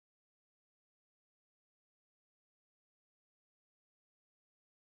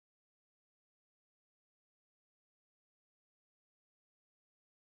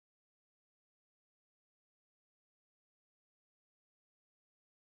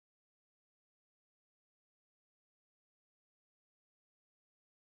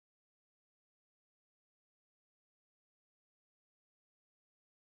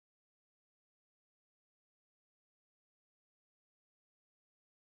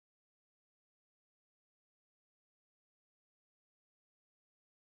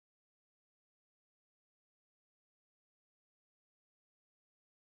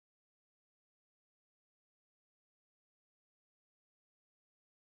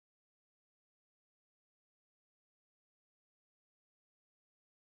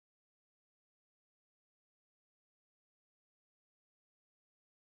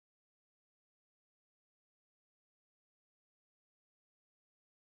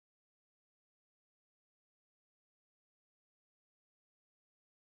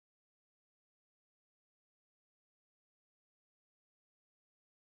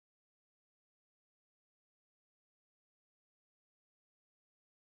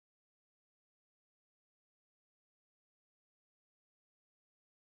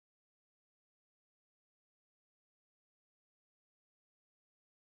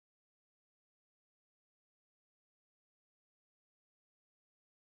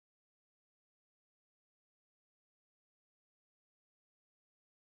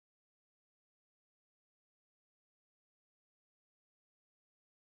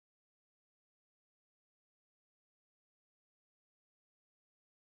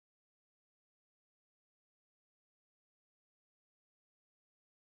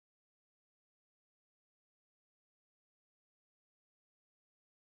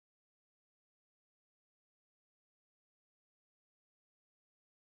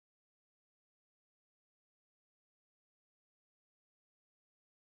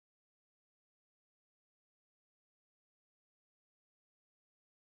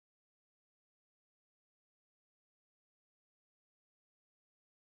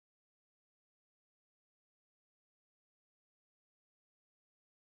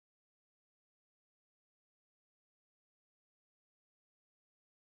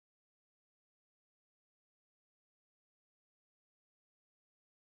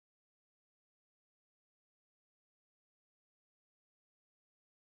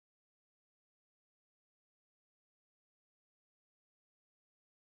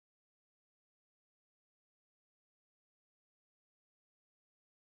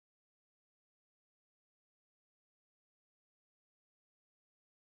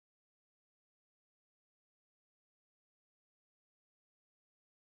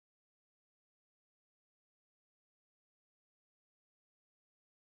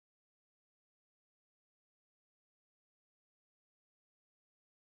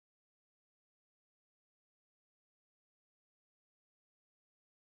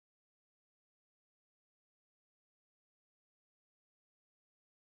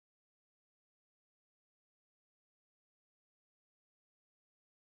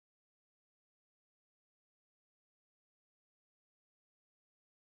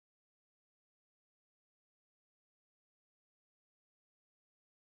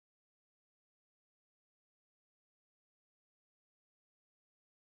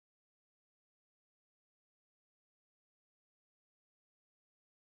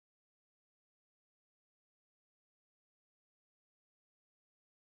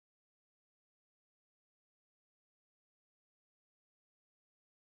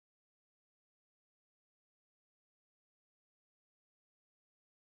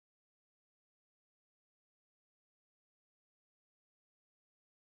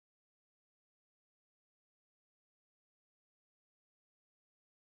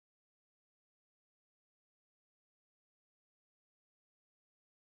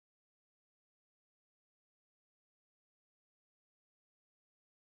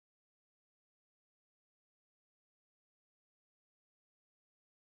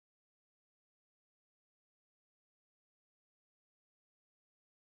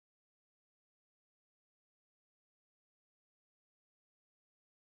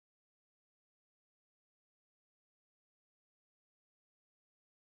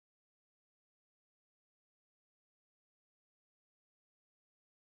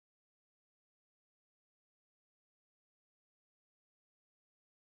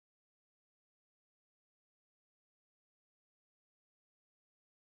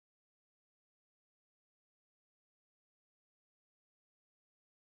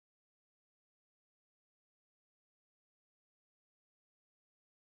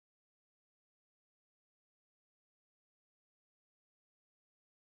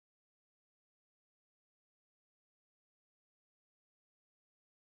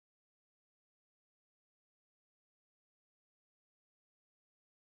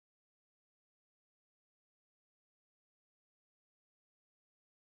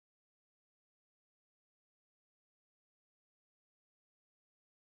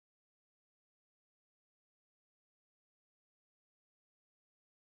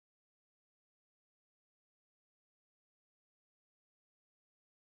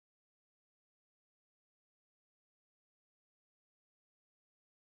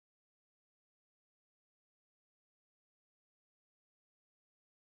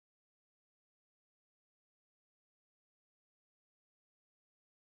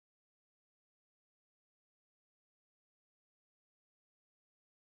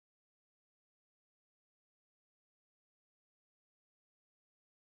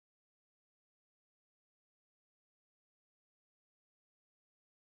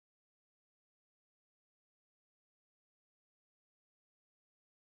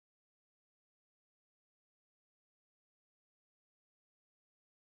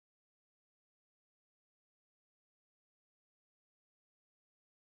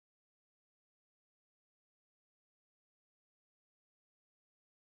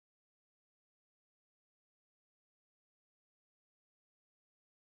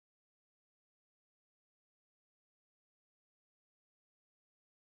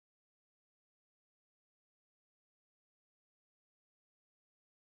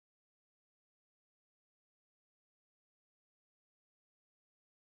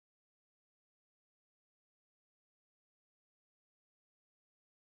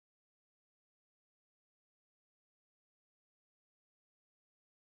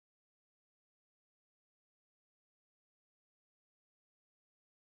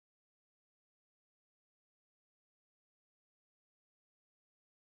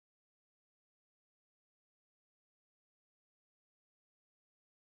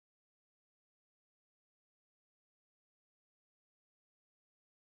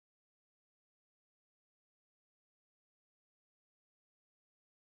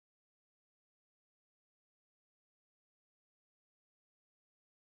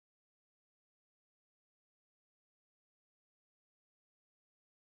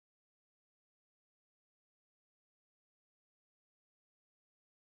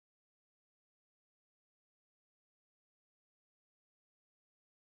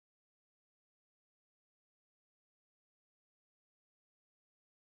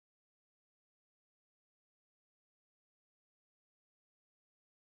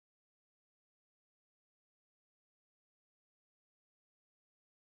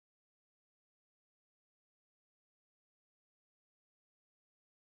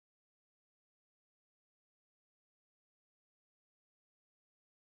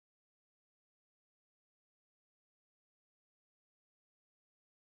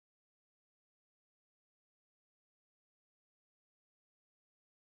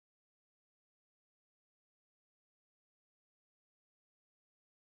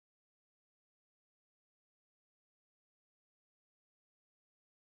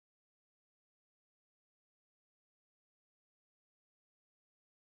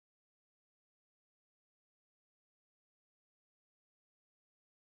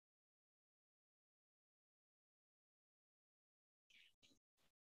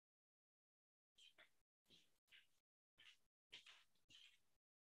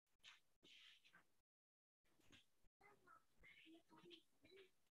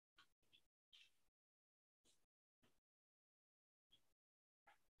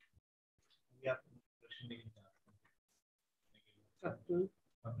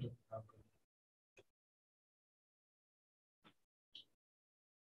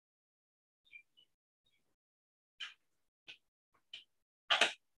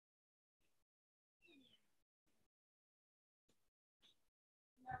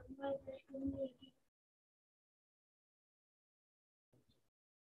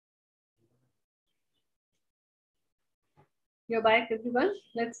 You're back, everyone.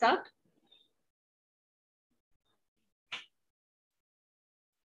 Let's start.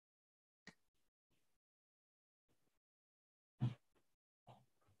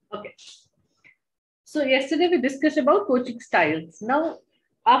 Okay. So yesterday we discussed about coaching styles. Now,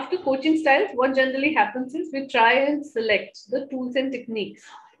 after coaching styles, what generally happens is we try and select the tools and techniques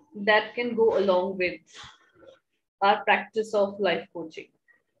that can go along with our practice of life coaching.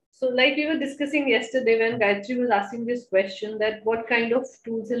 So, like we were discussing yesterday when Gayatri was asking this question, that what kind of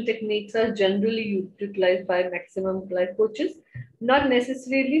tools and techniques are generally utilized by maximum life coaches, not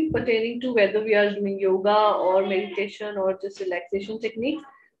necessarily pertaining to whether we are doing yoga or meditation or just relaxation techniques.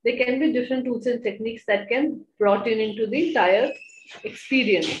 There can be different tools and techniques that can brought in into the entire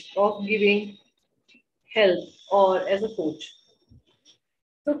experience of giving help or as a coach.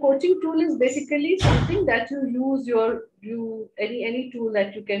 So coaching tool is basically something that you use any tool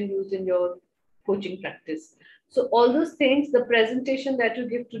that you can use in your coaching practice. So all those things, the presentation that you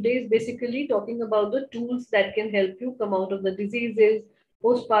give today is basically talking about the tools that can help you come out of the diseases,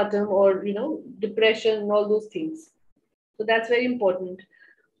 postpartum, or depression, all those things. So that's very important.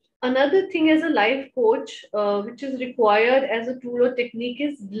 Another thing as a life coach, which is required as a tool or technique,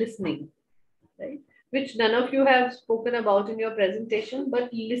 is listening, right? Which none of you have spoken about in your presentation,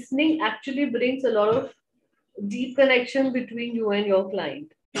 but listening actually brings a lot of deep connection between you and your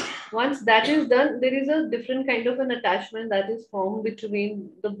client. Once that is done, there is a different kind of an attachment that is formed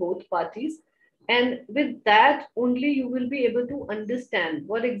between the both parties. And with that, only you will be able to understand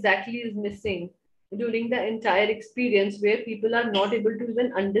what exactly is missing during the entire experience, where people are not able to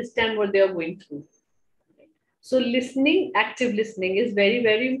even understand what they are going through. So listening, active listening is very,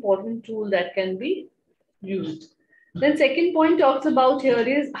 very important tool that can be used. Then second point talks about here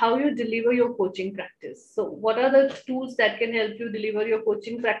is how you deliver your coaching practice. So what are the tools that can help you deliver your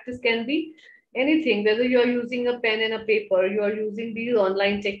coaching practice? Can be anything, whether you're using a pen and a paper, you are using these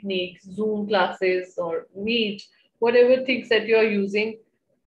online techniques, Zoom classes or Meet, whatever things that you are using.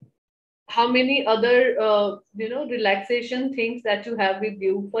 How many other relaxation things that you have with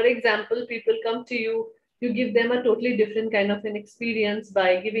you. For example, people come to you, you give them a totally different kind of an experience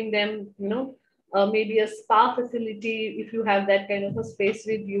by giving them maybe a spa facility. If you have that kind of a space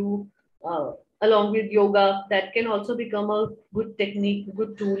with you, along with yoga, that can also become a good technique,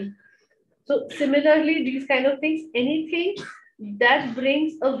 good tool. So similarly, these kind of things, anything that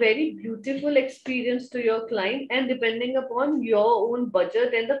brings a very beautiful experience to your client, and depending upon your own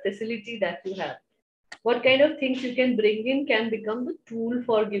budget and the facility that you have, what kind of things you can bring in can become the tool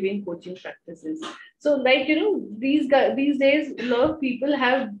for giving coaching practices. So like, these days, a lot of people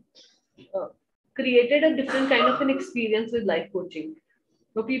have uh, created a different kind of an experience with life coaching.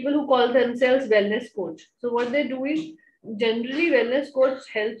 So people who call themselves wellness coach. So what they do is, generally wellness coach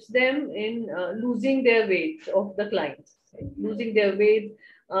helps them in losing their weight of the clients, right? Losing their weight,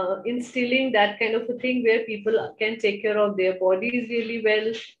 instilling that kind of a thing where people can take care of their bodies really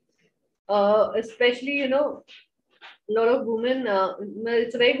well. Especially, a lot of women,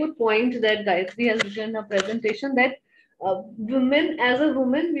 it's a very good point that Gayatri has written in a presentation, that women, as a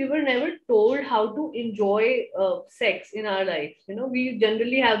woman, we were never told how to enjoy sex in our life. We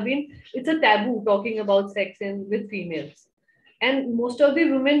generally have been, it's a taboo talking about sex with females. And most of the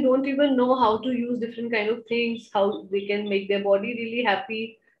women don't even know how to use different kind of things, how they can make their body really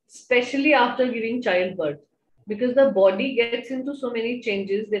happy, especially after giving childbirth, because the body gets into so many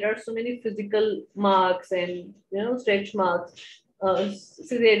changes. There are so many physical marks and stretch marks,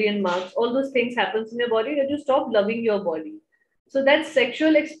 cesarean marks, all those things happens in your body that you stop loving your body. So that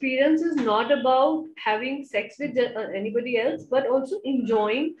sexual experience is not about having sex with anybody else, but also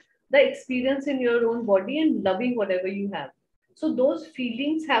enjoying the experience in your own body and loving whatever you have. So those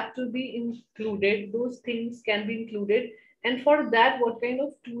feelings have to be included, those things can be included. And for that, what kind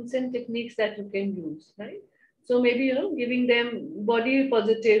of tools and techniques that you can use, right? So maybe, giving them body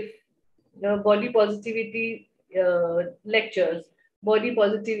positivity lectures, body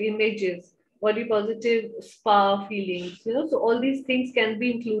positive images, body positive spa feelings. So all these things can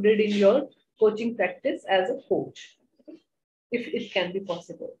be included in your coaching practice as a coach, if it can be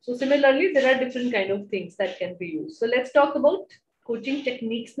possible. So similarly, there are different kind of things that can be used. So let's talk about coaching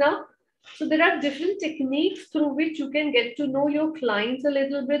techniques now. So there are different techniques through which you can get to know your clients a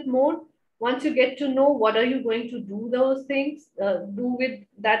little bit more, Once you get to know what are you going to do those things, do with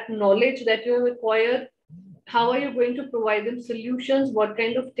that knowledge that you have acquired, how are you going to provide them solutions, what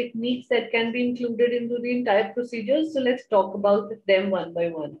kind of techniques that can be included into the entire procedure. So let's talk about them one by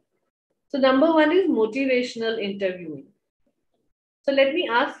one. So number one is motivational interviewing. So let me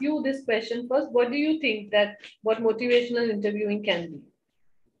ask you this question first. What do you think that what motivational interviewing can be?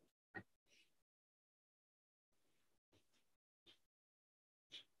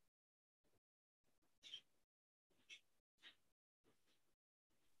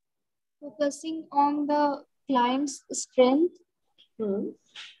 Focusing on the client's strength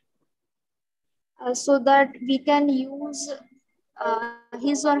so that we can use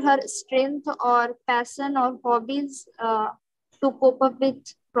his or her strength or passion or hobbies to cope up with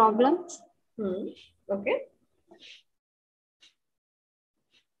problems. Okay.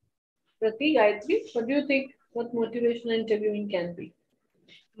 Prati, Gayatri, what do you think what motivational interviewing can be?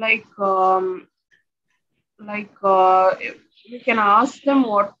 Like you can ask them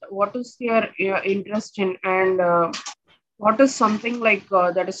what is their interest in, and what is something like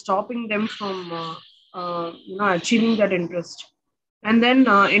that is stopping them from achieving that interest, and then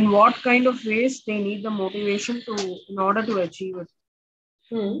in what kind of ways they need the motivation to in order to achieve it.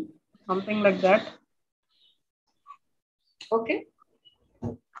 Something like that. Okay.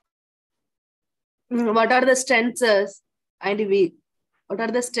 What are the strengths and what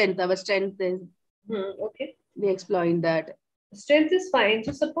are the strengths? Our strength is okay. We exploit that. Strength is fine.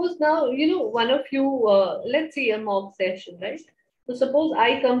 So suppose now, one of you, let's see a mock session, right? So suppose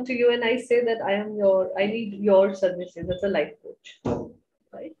I come to you and I say that I need your services as a life coach,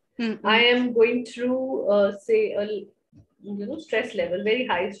 right? I am going through, say, a stress level, very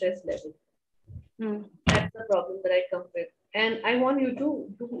high stress level. That's the problem that I come with. And I want you to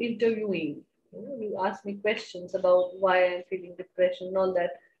do interviewing. You ask me questions about why I'm feeling depression and all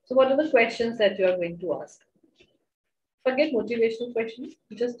that. So what are the questions that you are going to ask? Forget motivational questions,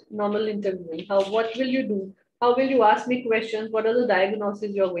 just normal interviewing. What will you do? How will you ask me questions? What are the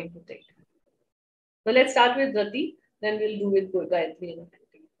diagnoses you're going to take? Well, let's start with Rati, then we'll do with Gayatri and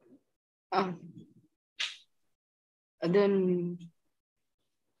Kriti. Then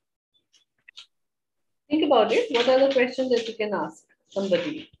think about it. What are the questions that you can ask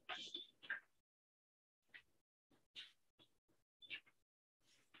somebody?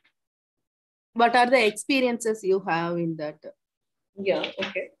 What are the experiences you have in that? Yeah,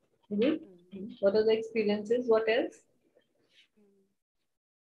 okay. Good. What are the experiences? What else?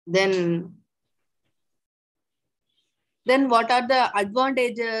 Then what are the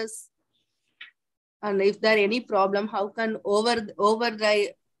advantages? And if there any problem, how can overcome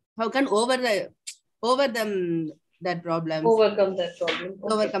that problem? Overcome that problem.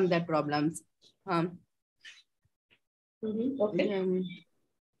 Okay. Overcome that problems. Okay.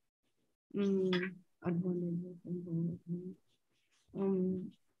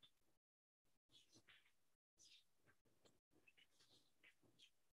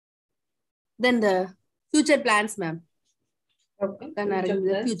 Then the future plans, ma'am. Okay.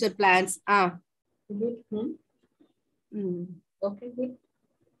 Future plans. Good. Okay, good.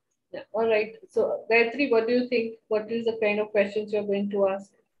 Yeah. All right. So, Gayatri, what do you think? What is the kind of questions you're going to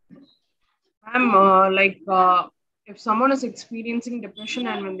ask? If someone is experiencing depression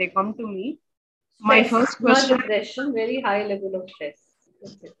and when they come to me, stress, my first question. Not depression, very high level of stress.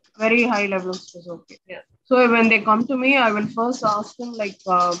 Very high level of stress. Okay. Yeah. So when they come to me, I will first ask them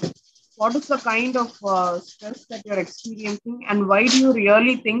what is the kind of stress that you're experiencing, and why do you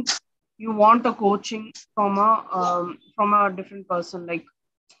really think you want a coaching from a different person? What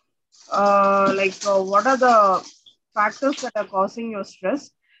are the factors that are causing your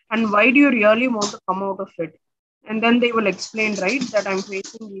stress, and why do you really want to come out of it? And then they will explain, right, that I'm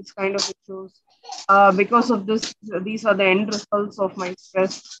facing these kind of issues because of this. These are the end results of my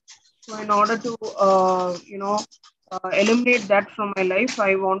stress. So in order to eliminate that from my life,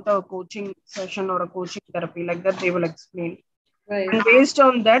 I want a coaching session or a coaching therapy, like that they will explain. Right. And based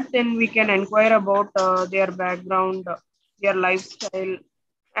on that, then we can inquire about their background, their lifestyle,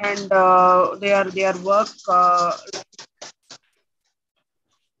 and their work.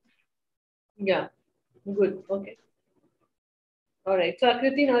 Yeah, good. Okay. All right. So,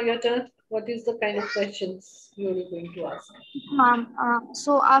 Akriti, now your turn. What is the kind of questions you're going to ask?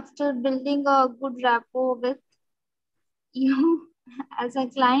 So after building a good rapport with you as a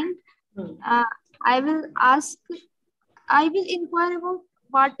client, I will inquire about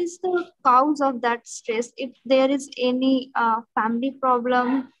what is the cause of that stress. If there is any family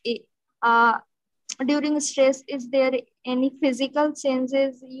problem during stress, is there any physical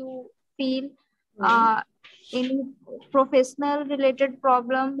changes you feel? any professional related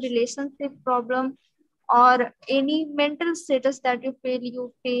problem, relationship problem, or any mental status that you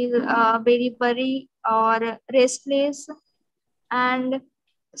feel very worried or restless, and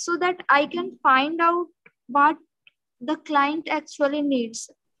so that I can find out what the client actually needs.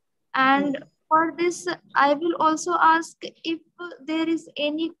 And for this, I will also ask if there is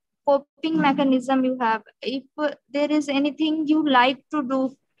any coping mechanism you have, if there is anything you like to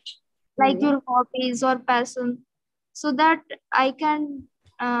do, like your hobbies or passion, so that I can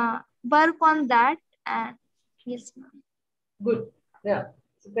work on that. And yes, ma'am. Good. Yeah,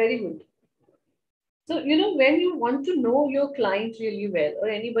 very good. So, you know, when you want to know your client really well, or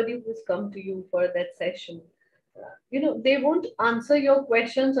anybody who's come to you for that session, you know, they won't answer your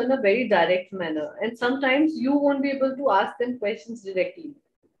questions in a very direct manner. And sometimes you won't be able to ask them questions directly.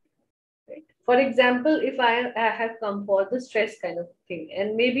 Right? For example, if I have come for the stress kind of thing,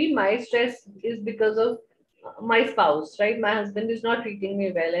 and maybe my stress is because of my spouse, right? My husband is not treating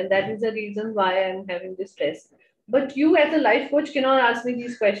me well, and that is the reason why I'm having this stress. But you, as a life coach, cannot ask me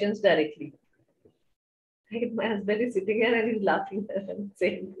these questions directly. Right? My husband is sitting here and he's laughing as I'm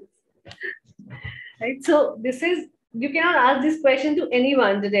saying this. Right? So this is, you cannot ask this question to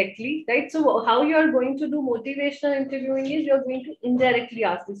anyone directly, right? So how you are going to do motivational interviewing is you're going to indirectly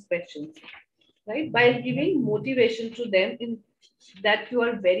ask these questions, right? By giving motivation to them in that you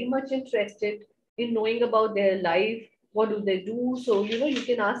are very much interested in knowing about their life, what do they do. So, you know, you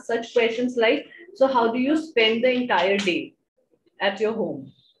can ask such questions like, so how do you spend the entire day at your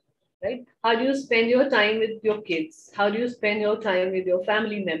home? Right? How do you spend your time with your kids? How do you spend your time with your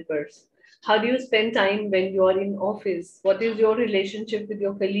family members? How do you spend time when you are in office? What is your relationship with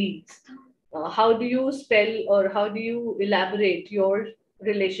your colleagues? How do you spell or how do you elaborate your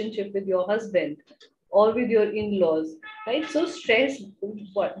relationship with your husband or with your in-laws? Right? So stress,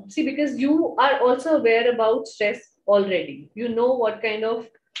 what? See, because you are also aware about stress already. You know what kind of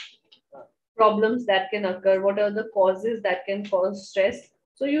problems that can occur, what are the causes that can cause stress.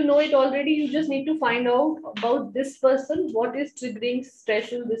 So you know it already, you just need to find out about this person, what is triggering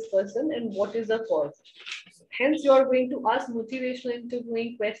stress in this person and what is the cause. Hence, you are going to ask motivational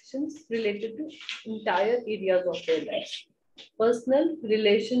interviewing questions related to entire areas of their life. Personal,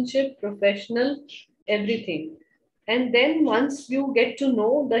 relationship, professional, everything. And then once you get to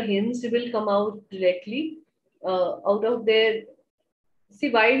know, the hints will come out directly out of their. See,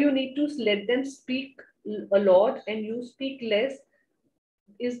 why you need to let them speak a lot and you speak less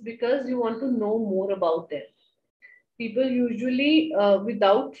is because you want to know more about them. People usually,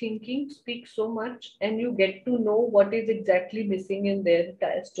 without thinking, speak so much, and you get to know what is exactly missing in their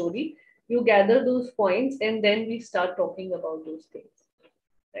entire story. You gather those points, and then we start talking about those things.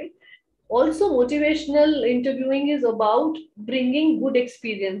 Right? Also, motivational interviewing is about bringing good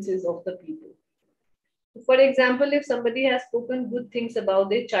experiences of the people. For example, if somebody has spoken good things about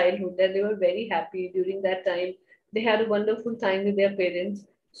their childhood, that they were very happy during that time, they had a wonderful time with their parents.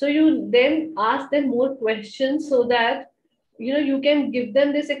 So you then ask them more questions so that you know you can give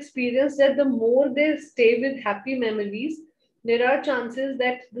them this experience that the more they stay with happy memories, there are chances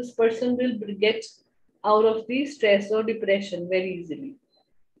that this person will get out of the stress or depression very easily.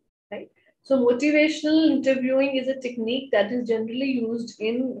 Right? So motivational interviewing is a technique that is generally used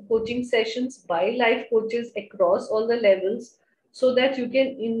in coaching sessions by life coaches across all the levels so that you can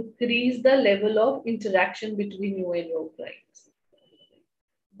increase the level of interaction between you and your clients.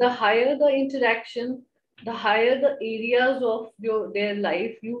 The higher the interaction, the higher the areas of their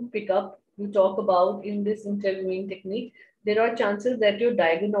life you pick up, you talk about in this interviewing technique, there are chances that your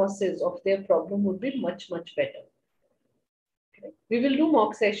diagnosis of their problem would be much, much better. We will do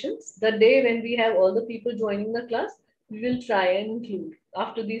mock sessions. The day when we have all the people joining the class, we will try and include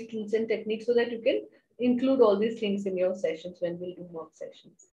after these tools and techniques so that you can include all these things in your sessions when we'll do mock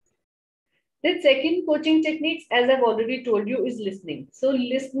sessions. The second coaching techniques, as I've already told you, is listening. So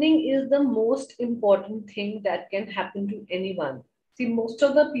listening is the most important thing that can happen to anyone. See, most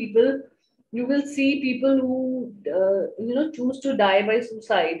of the people, you will see people who, choose to die by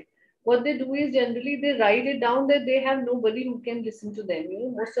suicide. What they do is generally they write it down that they have nobody who can listen to them. You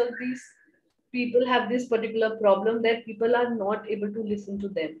know, most of these people have this particular problem that people are not able to listen to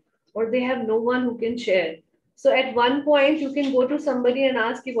them or they have no one who can share. So at one point, you can go to somebody and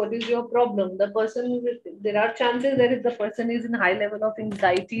ask you, what is your problem? The person, there are chances that if the person is in high level of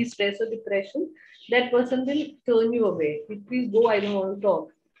anxiety, stress or depression, that person will turn you away. Please go, I don't want to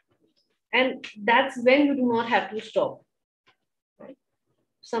talk. And that's when you do not have to stop. Right?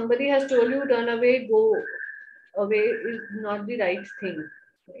 Somebody has told you, turn away, go away is not the right thing.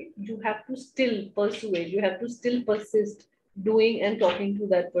 Right? You have to still pursue it. You have to still persist doing and talking to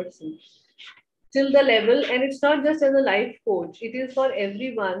that person. till the level, and it's not just as a life coach, it is for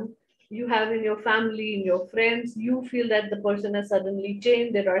everyone you have in your family, in your friends. You feel that the person has suddenly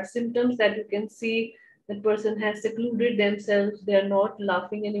changed. There are symptoms that you can see. That person has secluded themselves. They are not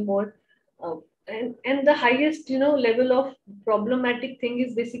laughing anymore. And the highest, level of problematic thing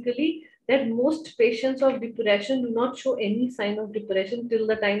is basically that most patients of depression do not show any sign of depression till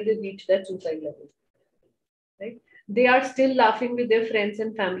the time they reach that suicide level. Right? They are still laughing with their friends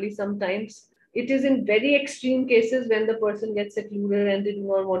and family sometimes. It is in very extreme cases when the person gets secluded and they do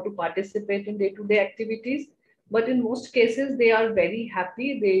not want to participate in day-to-day activities. But in most cases, they are very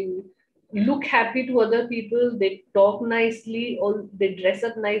happy. They look happy to other people. They talk nicely, or they dress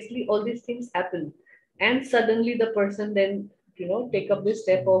up nicely. All these things happen. And suddenly the person then, take up this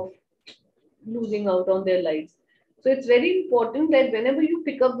step of losing out on their lives. So it's very important that whenever you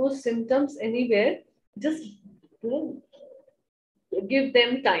pick up those symptoms anywhere, just give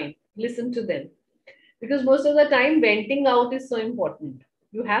them time, listen to them. Because most of the time, venting out is so important.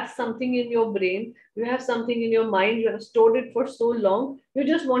 You have something in your brain, you have something in your mind, you have stored it for so long, you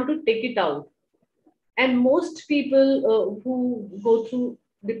just want to take it out. And most people who go through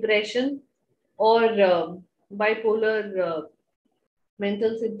depression or bipolar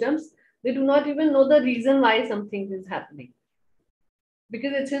mental symptoms, they do not even know the reason why something is happening,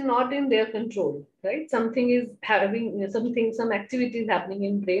 because it's not in their control, right? Something is having something, some activity is happening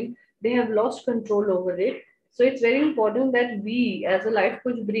in brain. They have lost control over it. So it's very important that we, as a life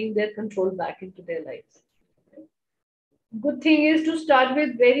coach, bring their control back into their lives. Good thing is to start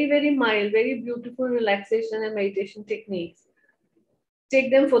with very, very mild, very beautiful relaxation and meditation techniques.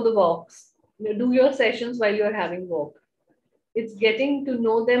 Take them for the walks. Do your sessions while you're having walk. It's getting to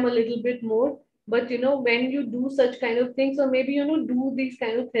know them a little bit more. But when you do such kind of things, or maybe do these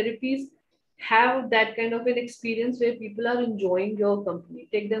kind of therapies, have that kind of an experience where people are enjoying your company.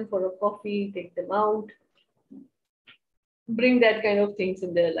 Take them for a coffee, take them out, bring that kind of things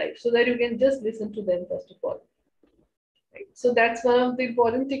in their life so that you can just listen to them first of all. Right? So that's one of the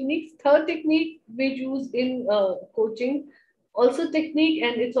important techniques. Third technique we use in coaching, also technique,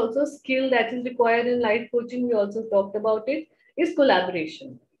 and it's also skill that is required in life coaching. We also talked about it, is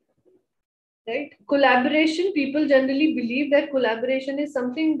collaboration. Right? Collaboration, people generally believe that collaboration is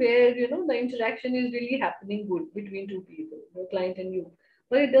something where, the interaction is really happening good between two people, the client and you.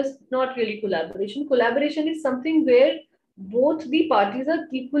 But it does not really collaboration. Collaboration is something where both the parties are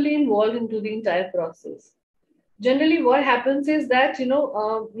equally involved into the entire process. Generally, what happens is that,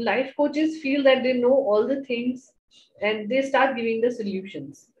 life coaches feel that they know all the things and they start giving the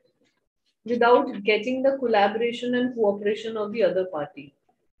solutions without getting the collaboration and cooperation of the other party.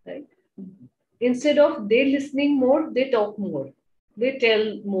 Right? Instead of they listening more, they talk more, they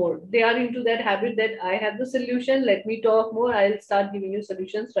tell more. They are into that habit that I have the solution, let me talk more, I'll start giving you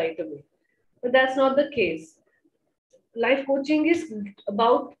solutions right away. But that's not the case. Life coaching is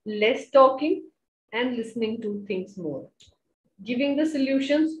about less talking and listening to things more, giving the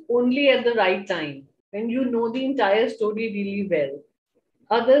solutions only at the right time when you know the entire story really well.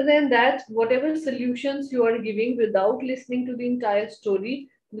 Other than that, whatever solutions you are giving without listening to the entire story,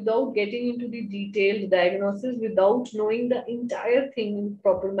 without getting into the detailed diagnosis, without knowing the entire thing in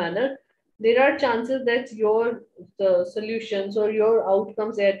proper manner, there are chances that your the solutions or your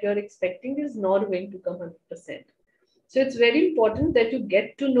outcomes that you're expecting is not going to come 100%. So it's very important that you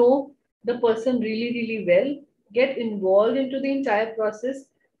get to know the person really, really well, get involved into the entire process,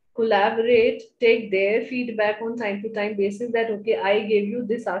 collaborate, take their feedback on time to time basis that, okay, I gave you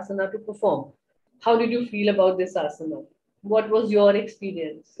this asana to perform. How did you feel about this asana? What was your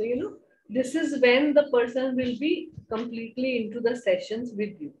experience? So, this is when the person will be completely into the sessions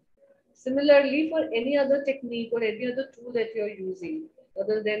with you. Similarly, for any other technique or any other tool that you're using,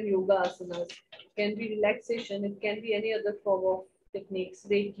 other than yoga asanas, can be relaxation, it can be any other form of techniques,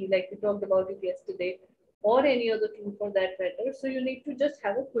 Reiki, like we talked about it yesterday, or any other tool for that matter. So you need to just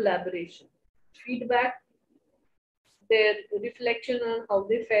have a collaboration, feedback, their reflection on how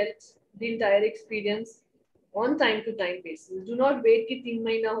they felt, the entire experience on time to time basis. Do not wait ki 3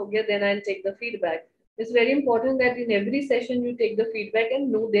 mahina ho gaya, then I'll take the feedback. It's very important that in every session you take the feedback and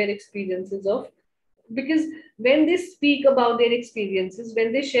know their experiences of, because when they speak about their experiences,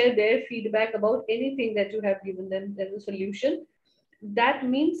 when they share their feedback about anything that you have given them as a solution, that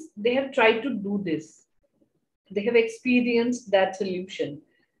means they have tried to do this. They have experienced that solution.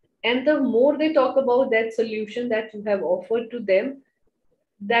 And the more they talk about that solution that you have offered to them,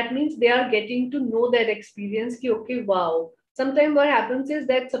 that means they are getting to know that experience. Ki, okay, wow. Sometimes what happens is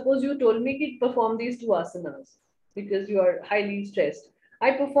that suppose you told me to perform these two asanas because you are highly stressed.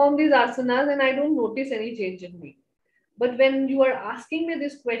 I perform these asanas and I don't notice any change in me. But when you are asking me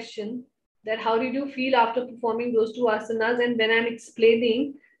this question, that how did you feel after performing those two asanas, and when I'm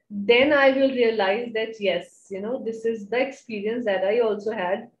explaining, then I will realize that yes, this is the experience that I also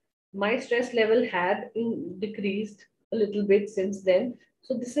had. My stress level had decreased a little bit since then.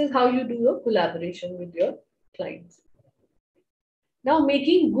 So this is how you do a collaboration with your clients. Now,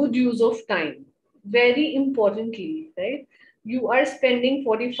 making good use of time, very importantly, right? You are spending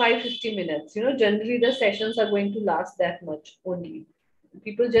 45, 50 minutes. Generally the sessions are going to last that much only.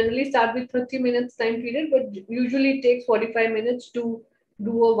 People generally start with 30 minutes time period, but usually it takes 45 minutes to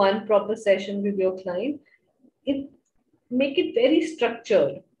do a one proper session with your client. Make it very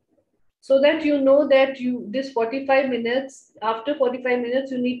structured, so that you know that this 45 minutes, after 45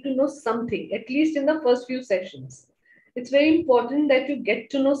 minutes, you need to know something, at least in the first few sessions. It's very important that you get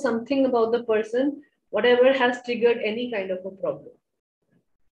to know something about the person, whatever has triggered any kind of a problem.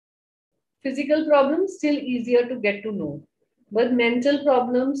 Physical problems, still easier to get to know. But mental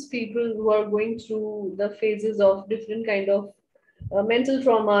problems, people who are going through the phases of different kind of mental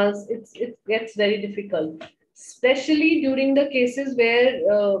traumas, it gets very difficult, especially during the cases where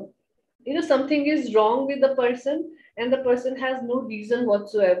something is wrong with the person and the person has no reason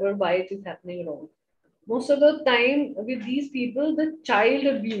whatsoever why it is happening wrong. Most of the time with these people, the child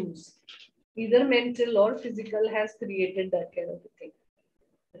abuse, either mental or physical, has created that kind of a thing.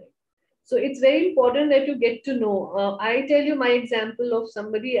 So it's very important that you get to know. I tell you my example of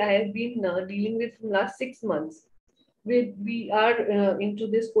somebody I have been dealing with from last 6 months. We are into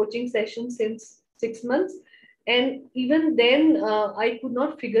this coaching session since 6 months, and even then I could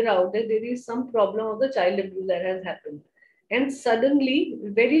not figure out that there is some problem of the child abuse that has happened. And suddenly,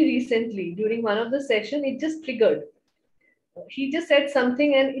 very recently, during one of the session, it just triggered. He just said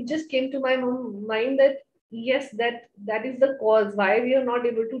something and it just came to my mind that yes, that is the cause why we are not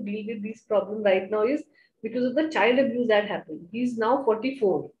able to deal with this problem right now, is because of the child abuse that happened. He's now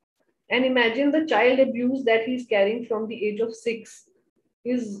 44, and imagine the child abuse that he's carrying from the age of 6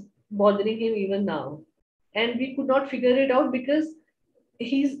 is bothering him even now. And we could not figure it out because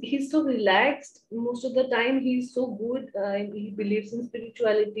he's so relaxed most of the time. He's so good. He believes in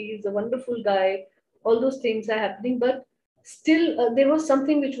spirituality. He's a wonderful guy. All those things are happening, but still there was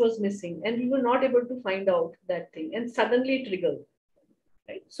something which was missing, and we were not able to find out that thing. And suddenly it triggered.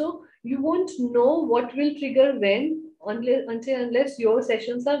 Right? So you won't know what will trigger when unless your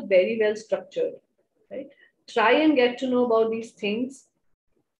sessions are very well structured. Right? Try and get to know about these things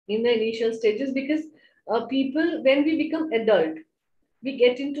in the initial stages, because people, when we become adult, we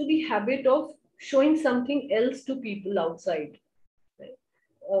get into the habit of showing something else to people outside. Right?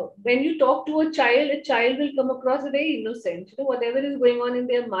 When you talk to a child will come across very innocent. Whatever is going on in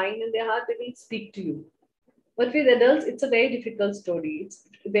their mind and their heart, they will speak to you. But with adults, it's a very difficult story. It's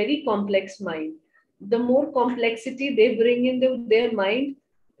a very complex mind. The more complexity they bring in their mind,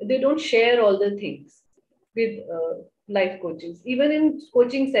 they don't share all the things with life coaches. Even in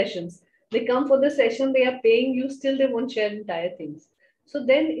coaching sessions, they come for the session, they are paying you, still they won't share entire things. So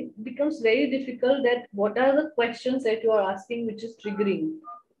then it becomes very difficult that what are the questions that you are asking which is triggering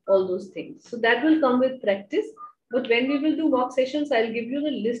all those things. So that will come with practice. But when we will do mock sessions, I'll give you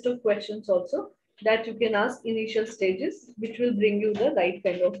the list of questions also that you can ask initial stages, which will bring you the right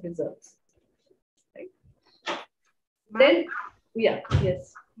kind of results. Right? Then, yeah,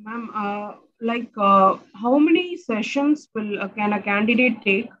 yes. Ma'am, how many sessions can a candidate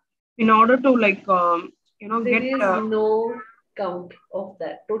take in order to There is no count of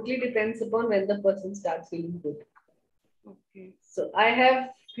that. Totally depends upon when the person starts feeling good. Okay. So I have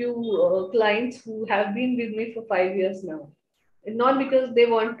few clients who have been with me for 5 years now. Not because they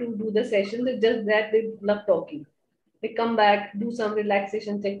want to do the sessions, it's just that they love talking. They come back, do some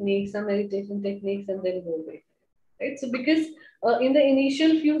relaxation techniques, some meditation techniques, and then go away. Right? So because in the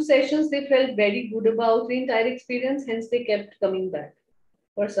initial few sessions, they felt very good about the entire experience, hence they kept coming back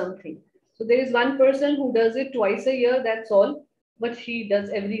for something. So there is one person who does it twice a year, that's all, but he does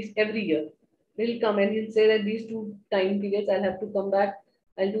every year. He'll come and he'll say that these 2 time periods I'll have to come back,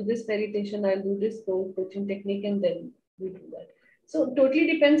 I'll do this meditation, I'll do this coaching technique, and then we do that. So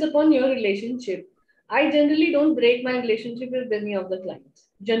totally depends upon your relationship. I generally don't break my relationship with any of the clients.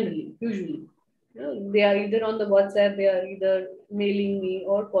 Generally, usually. They are either on the WhatsApp, they are either mailing me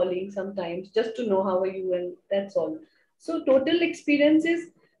or calling sometimes just to know how are you, and that's all. So total experiences,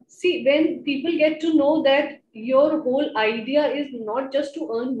 see, when people get to know that your whole idea is not just to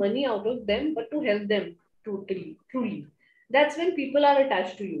earn money out of them, but to help them totally, truly. That's when people are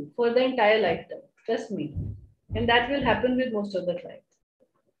attached to you for the entire lifetime. Trust me. And that will happen with most of the clients.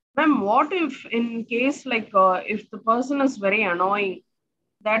 Ma'am, what if in case if the person is very annoying,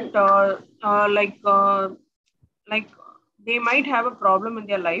 that like they might have a problem in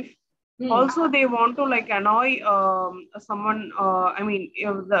their life, Also, they want to like annoy someone. I mean,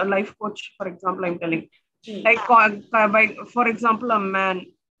 if the life coach, for example, I'm telling, like for example, a man,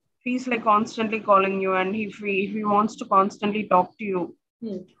 he's like constantly calling you, and if he wants to constantly talk to you.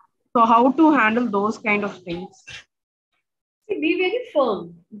 So how to handle those kind of things? See, be very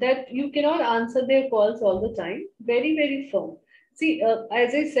firm that you cannot answer their calls all the time. Very, very firm. See,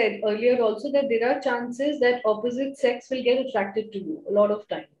 as I said earlier also that there are chances that opposite sex will get attracted to you a lot of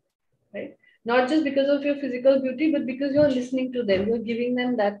time, right? Not just because of your physical beauty, but because you're listening to them, you're giving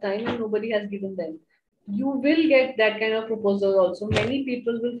them that time and nobody has given them. You will get that kind of proposal also. Many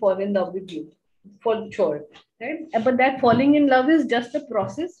people will fall in love with you for sure, right? But that falling in love is just a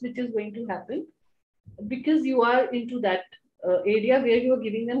process which is going to happen because you are into that area where you are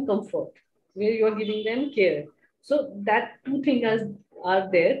giving them comfort, where you are giving them care. So that two things are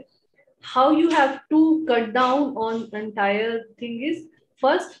there. How you have to cut down on entire thing is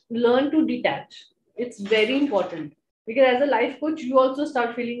first learn to detach. It's very important because as a life coach, you also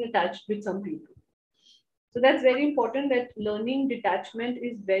start feeling attached with some people. So that's very important that learning detachment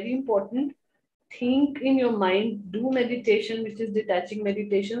is very important. Think in your mind, do meditation, which is detaching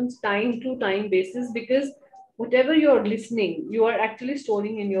meditations, time to time basis, because whatever you're listening, you are actually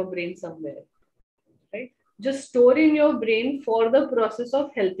storing in your brain somewhere, right? Just store in your brain for the process of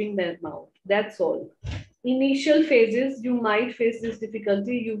helping them out. That's all. Initial phases, you might face this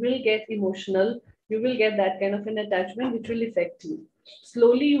difficulty, you will get emotional, you will get that kind of an attachment which will affect you.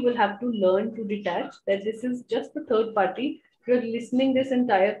 Slowly, you will have to learn to detach that this is just the third party. You're listening this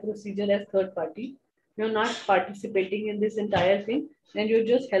entire procedure as third party. You're not participating in this entire thing, and you're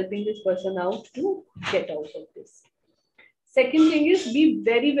just helping this person out to get out of this. Second thing is be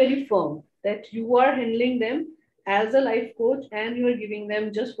very, very firm that you are handling them as a life coach and you are giving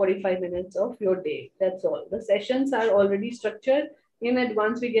them just 45 minutes of your day. That's all. The sessions are already structured in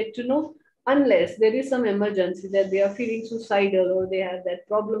advance. We get to know unless there is some emergency that they are feeling suicidal or they have that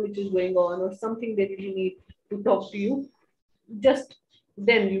problem which is going on or something they really need to talk to you. Just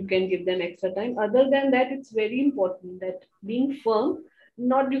then you can give them extra time. Other than that, it's very important that being firm,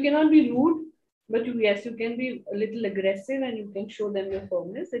 not you cannot be rude, but yes, you can be a little aggressive and you can show them your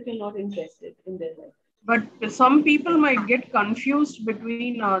firmness that you're not interested in their life. But some people might get confused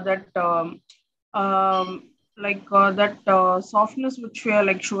between that softness which we are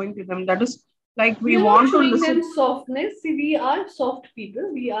like showing to them. That is like we We're want not to showing listen. them softness. See, we are soft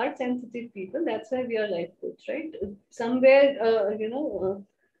people. We are sensitive people. That's why we are life coach, right? Somewhere,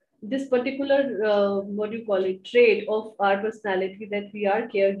 this particular what do you call it trait of our personality that we are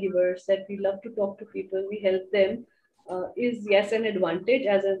caregivers, that we love to talk to people, we help them, is yes an advantage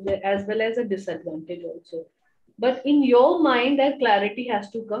as well as a disadvantage also. But in your mind, that clarity has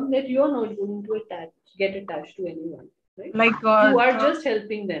to come that you are not going to get attached to anyone, right? Like You are just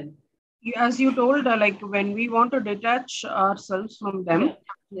helping them. as you told, like when we want to detach ourselves from them,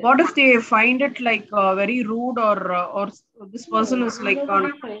 Yeah. what if they find it like very rude or this person is like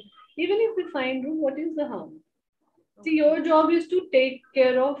even if they find rude, what is the harm? See, your job is to take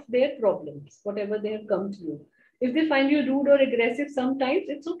care of their problems, whatever they have come to you. If they find you rude or aggressive, sometimes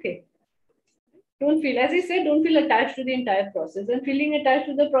it's okay. Don't feel, as I said, don't feel attached to the entire process. And feeling attached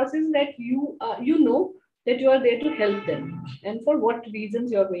to the process that you know that you are there to help them, and for what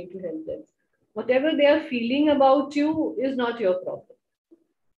reasons you are going to help them. Whatever they are feeling about you is not your problem.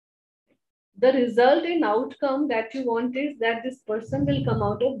 The result and outcome that you want is that this person will come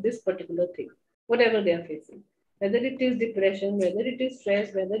out of this particular thing, whatever they are facing. Whether it is depression, whether it is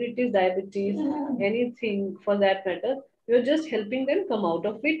stress, whether it is diabetes, anything for that matter, you're just helping them come out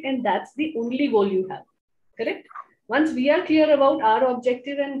of it, and that's the only goal you have. Correct? Once we are clear about our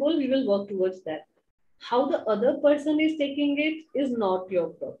objective and goal, we will work towards that. How the other person is taking it is not your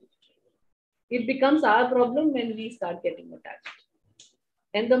problem. It becomes our problem when we start getting attached.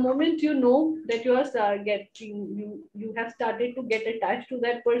 And the moment you know that you have started to get attached to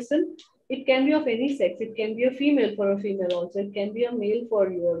that person, it can be of any sex. It can be a female for a female also. It can be a male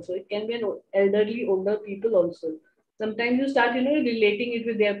for you also. It can be an elderly, older people also. Sometimes you start, relating it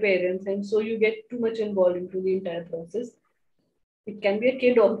with their parents, and so you get too much involved into the entire process. It can be a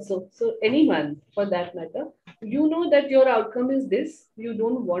kid also. So anyone for that matter, you know that your outcome is this. You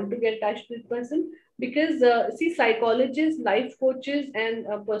don't want to get attached to this person because see, psychologists, life coaches, and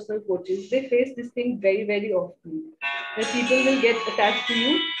personal coaches, they face this thing very, very often. That people will get attached to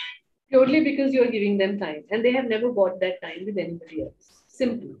you purely because you are giving them time, and they have never bought that time with anybody else.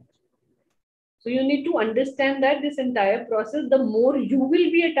 Simple. So you need to understand that this entire process, the more you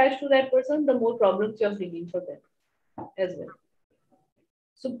will be attached to that person, the more problems you are bringing for them as well.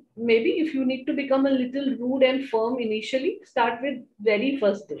 So maybe if you need to become a little rude and firm initially, start with very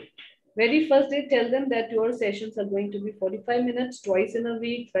first day. Very first day, tell them that your sessions are going to be 45 minutes, twice in a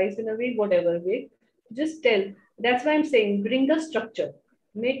week, thrice in a week, whatever way. Just tell. That's why I'm saying bring the structure.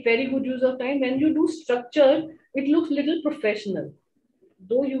 Make very good use of time. When you do structure, it looks little professional.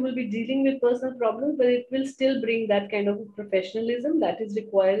 Though you will be dealing with personal problems, but it will still bring that kind of professionalism that is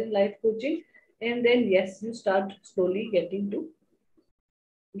required in life coaching. And then, yes, you start slowly getting to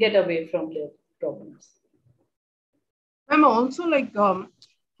get away from their problems. I'm also like,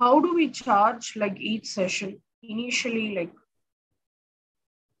 how do we charge like each session initially? Like,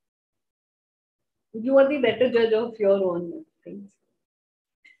 you are the better judge of your own things.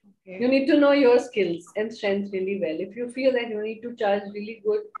 okay. You need to know your skills and strengths really well. If you feel that you need to charge really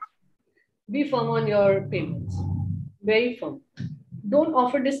good, be firm on your payments. Very firm. Don't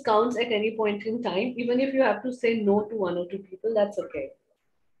offer discounts at any point in time, even if you have to say no to one or two people, that's okay.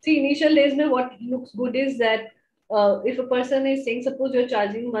 See, initial days, what looks good is that if a person is saying, suppose you're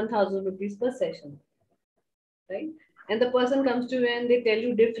charging 1,000 rupees per session, right? And the person comes to you and they tell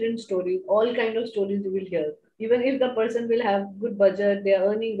you different stories, all kind of stories you will hear. Even if the person will have good budget, they are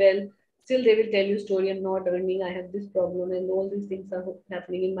earning well, still they will tell you story, I'm not earning, I have this problem, and all these things are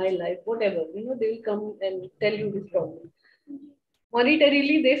happening in my life, whatever. They will come and tell you this problem.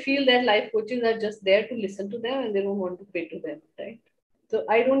 Monetarily, they feel that life coaches are just there to listen to them and they don't want to pay to them, right? So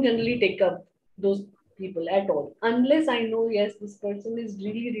I don't generally take up those people at all, unless I know, yes, this person is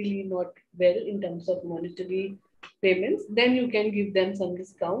really, really not well in terms of monetary payments, then you can give them some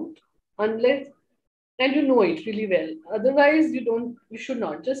discount, unless, and you know it really well. Otherwise, you should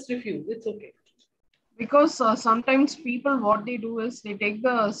not, just refuse. It's okay. Because sometimes people, what they do is they take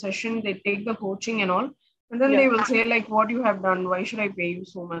the session, they take the coaching and all, and then they will say like, what you have done, why should I pay you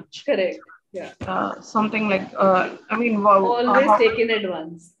so much? Correct. Yeah. Something like, I mean, wow. Always take in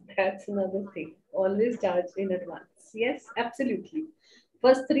advance. That's another thing. Always charge in advance. Yes, absolutely.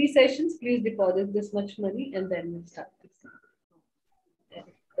 First 3 sessions, please deposit this much money and then we'll start this.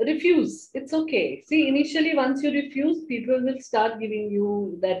 Refuse. It's okay. See, initially, once you refuse, people will start giving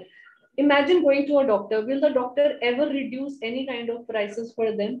you that. Imagine going to a doctor. Will the doctor ever reduce any kind of prices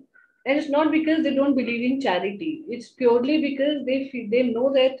for them? And it's not because they don't believe in charity. It's purely because they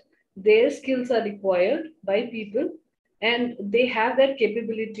know that their skills are required by people and they have that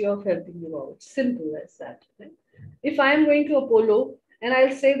capability of helping you out. Simple as that. Right? If I am going to Apollo and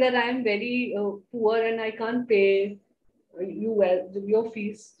I'll say that I am very poor and I can't pay you as your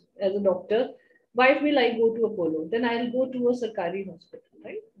fees as a doctor, why will I go to Apollo? Then I'll go to a Sarkari hospital,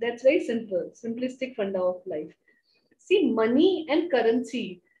 right? That's very simple, simplistic funda of life. See, money and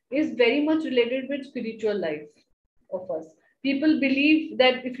currency is very much related with spiritual life of us. People believe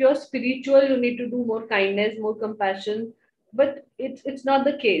that if you're spiritual, you need to do more kindness, more compassion, but it's not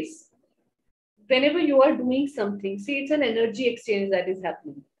the case. Whenever you are doing something, see, it's an energy exchange that is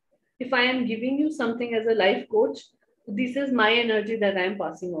happening. If I am giving you something as a life coach, this is my energy that I am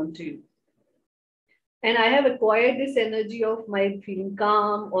passing on to you. And I have acquired this energy of my feeling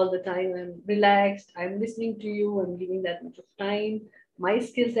calm all the time. I'm relaxed. I'm listening to you. I'm giving that much of time. My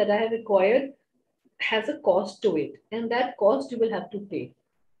skills that I have acquired has a cost to it. And that cost you will have to pay.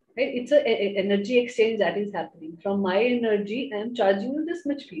 Right? It's an energy exchange that is happening. From my energy, I am charging you this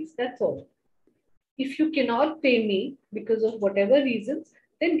much fees. That's all. If you cannot pay me because of whatever reasons,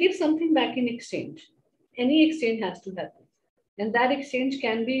 then give something back in exchange. Any exchange has to happen. And that exchange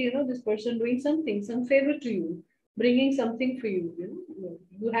can be, this person doing something, some favor to you, bringing something for you.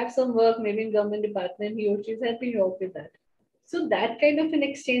 You have some work, maybe in government department, he or she is helping you out with that. So that kind of an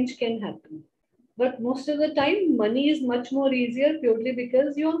exchange can happen. But most of the time, money is much more easier purely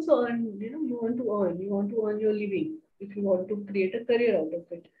because you also earn, you want to earn your living if you want to create a career out of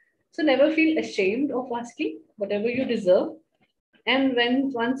it. So never feel ashamed of asking whatever you deserve. And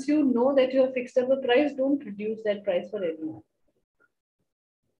once you know that you have fixed up a price, don't reduce that price for everyone.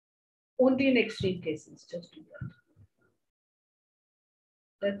 Only in extreme cases, just do that.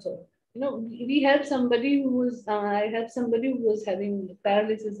 That's all. We had somebody who was, I had somebody who was having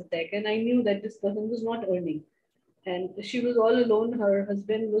paralysis attack, and I knew that this person was not earning. And she was all alone. Her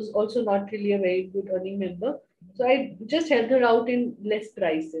husband was also not really a very good earning member. So I just helped her out in less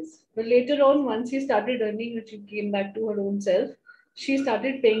prices. But later on, once she started earning and she came back to her own self, she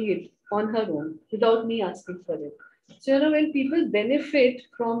started paying it on her own without me asking for it. So, when people benefit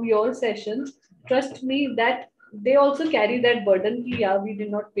from your sessions, trust me that they also carry that burden. Yeah, we did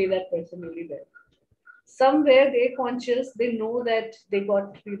not pay that person really well. Somewhere they're conscious, they know that they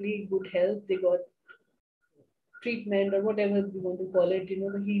got really good help, they got treatment or whatever you want to call it,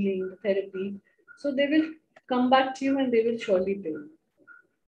 the healing, the therapy. So they will come back to you and they will surely pay.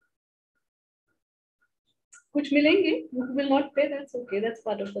 Which milenge, who will not pay, that's okay. That's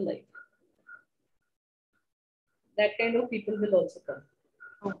part of the life. That kind of people will also come.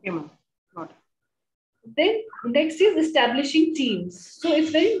 Okay, ma'am. Got it. Then next is establishing teams. So it's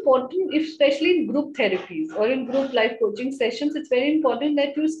very important, especially in group therapies or in group life coaching sessions, it's very important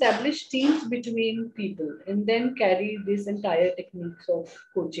that you establish teams between people and then carry this entire techniques of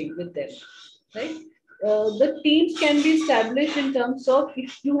coaching with them, right? The teams can be established in terms of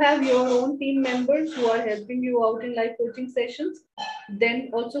if you have your own team members who are helping you out in life coaching sessions, then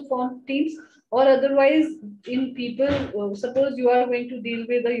also form teams, or otherwise in people, suppose you are going to deal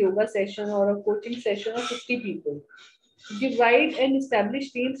with a yoga session or a coaching session of 50 people, divide and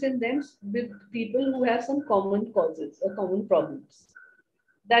establish teams in them with people who have some common causes or common problems.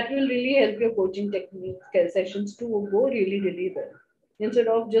 That will really help your coaching technique sessions to go really, really well instead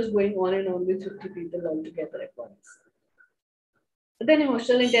of just going on and on with 50 people all together at once. Then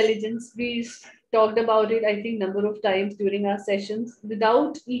emotional intelligence, we talked about it, I think, number of times during our sessions.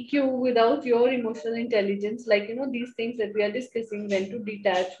 Without EQ, without your emotional intelligence, like, these things that we are discussing, when to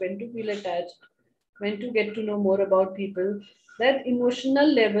detach, when to feel attached, when to get to know more about people, that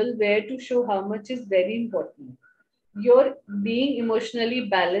emotional level where to show how much is very important. Your being emotionally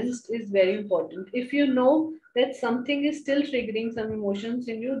balanced is very important. If you know that something is still triggering some emotions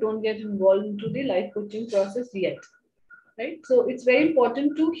in you, don't get involved into the life coaching process yet, right? So it's very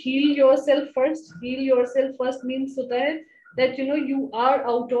important to heal yourself first. Heal yourself first means so that you are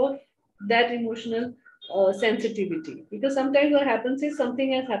out of that emotional sensitivity, because sometimes what happens is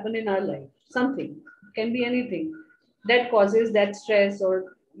something has happened in our life, something, can be anything, that causes that stress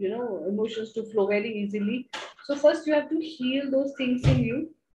or emotions to flow very easily. So first you have to heal those things in you,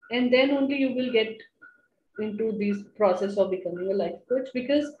 and then only you will get into this process of becoming a life coach.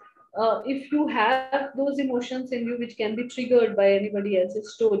 Because if you have those emotions in you which can be triggered by anybody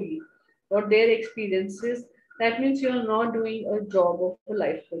else's story or their experiences, that means you're not doing a job of a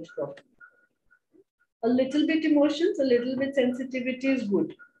life coach properly. A little bit emotions, a little bit sensitivity is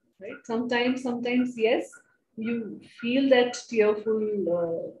good, right? Sometimes, yes, you feel that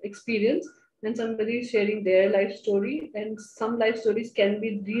tearful experience when somebody is sharing their life story, and some life stories can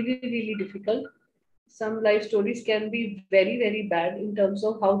be really, really difficult. Some life stories can be very, very bad in terms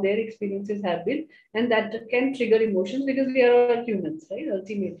of how their experiences have been, and that can trigger emotions because we are all humans, right?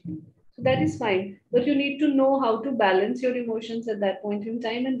 Ultimately. So that is fine. But you need to know how to balance your emotions at that point in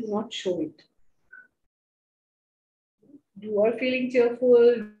time and do not show it. You are feeling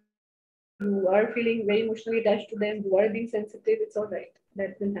cheerful, you are feeling very emotionally attached to them, you are being sensitive, it's all right.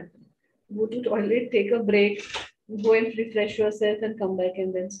 That will happen. Go to toilet, take a break, go and refresh yourself and come back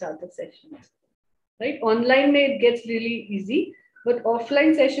and then start the session. Right? Online it gets really easy, but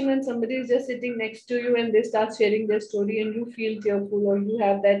offline session when somebody is just sitting next to you and they start sharing their story and you feel tearful or you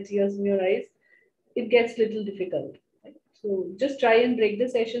have that tears in your eyes, it gets little difficult. Right? So just try and break the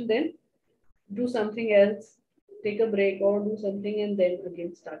session, then do something else, take a break or do something and then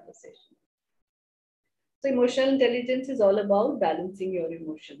again start the session. So emotional intelligence is all about balancing your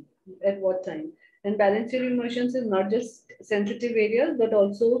emotion at what time. And balance your emotions is not just sensitive areas, but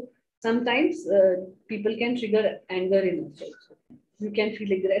also sometimes people can trigger anger in us also. You can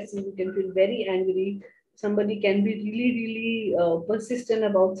feel aggressive, you can feel very angry. Somebody can be really, really persistent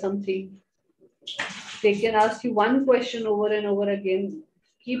about something. They can ask you one question over and over again,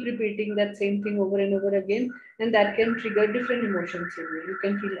 keep repeating that same thing over and over again, and that can trigger different emotions in you. You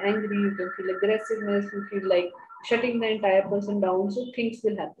can feel angry, you can feel aggressiveness, you feel like shutting the entire person down. So things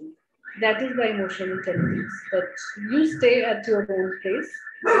will happen. That is by emotional intelligence. That you stay at your own place.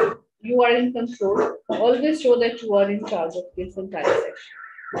 You are in control. Always show that you are in charge of this entire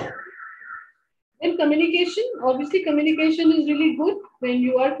section. And communication, obviously, communication is really good when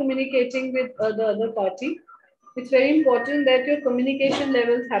you are communicating with the other party. It's very important that your communication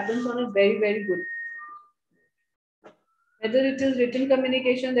levels happens on a very, very good. Whether it is written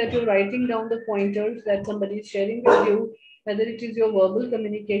communication that you're writing down the pointers that somebody is sharing with you, whether it is your verbal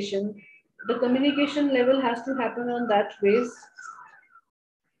communication, the communication level has to happen on that base.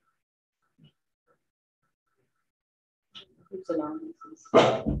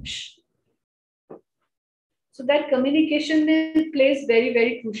 So that communication plays very,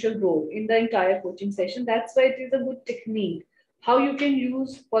 very crucial role in the entire coaching session. That's why it is a good technique. How you can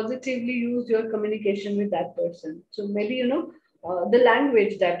positively use your communication with that person. So maybe, the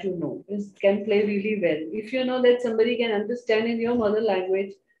language that can play really well. If you know that somebody can understand in your mother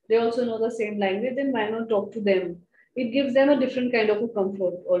language, they also know the same language, then why not talk to them? It gives them a different kind of a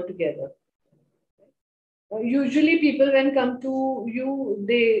comfort altogether. Usually people when come to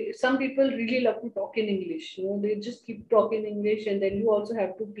you, some people really love to talk in English. They just keep talking English, and then you also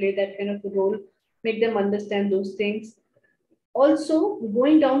have to play that kind of a role, make them understand those things. Also,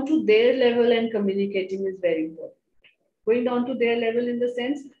 going down to their level and communicating is very important. going down to their level in the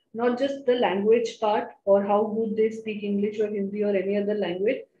sense, not just the language part or how good they speak English or Hindi or any other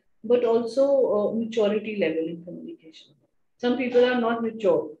language, but also maturity level in communication. Some people are not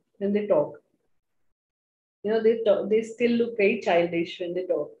mature when they talk. They still look very childish when they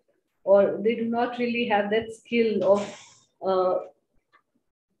talk, or they do not really have that skill of uh,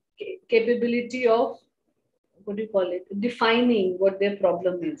 capability of, what do you call it, defining what their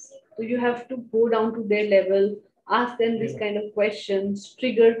problem is. So you have to go down to their level, ask them this kind of questions,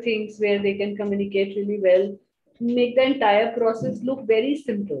 trigger things where they can communicate really well, make the entire process look very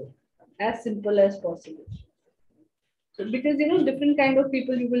simple as possible. So because different kind of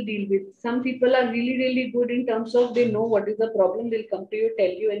people you will deal with. Some people are really, really good in terms of they know what is the problem, they'll come to you, tell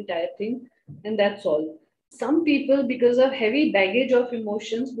you entire thing, and that's all. Some people, because of heavy baggage of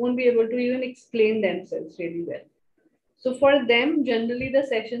emotions, won't be able to even explain themselves really well. So for them, generally the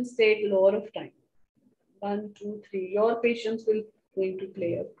sessions take a lot of time. 1, 2, 3. Your patience will going to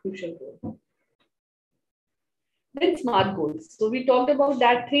play a crucial role. Then smart goals. So we talked about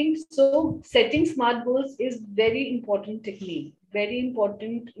that thing. So setting smart goals is very important technique. Very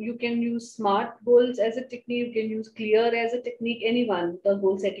important. You can use smart goals as a technique. You can use clear as a technique. Anyone, the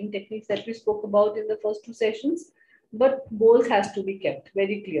goal setting techniques that we spoke about in the first 2 sessions. But goals has to be kept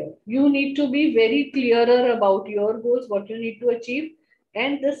very clear. You need to be very clearer about your goals, what you need to achieve.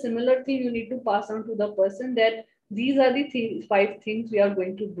 And the similar thing you need to pass on to the person, that these are the 5 things we are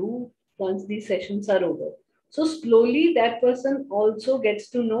going to do once these sessions are over. So slowly that person also gets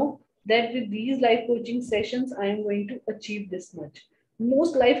to know that with these life coaching sessions, I am going to achieve this much.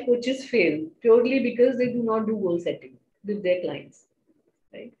 Most life coaches fail purely because they do not do goal setting with their clients.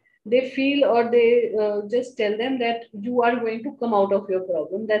 Right? They feel, or they just tell them that you are going to come out of your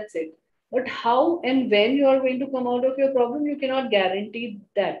problem. That's it. But how and when you are going to come out of your problem, you cannot guarantee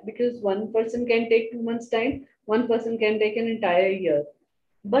that, because one person can take 2 months time, one person can take an entire year.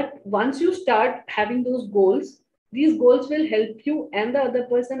 But once you start having those goals, these goals will help you and the other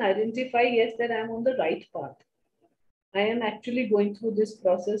person identify, yes, that I am on the right path. I am actually going through this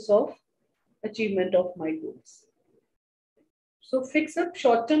process of achievement of my goals. So fix up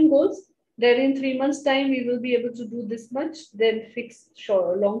short-term goals that in 3 months' time we will be able to do this much. Then fix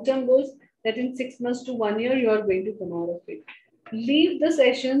long-term goals that in 6 months to 1 year you are going to come out of it. Leave the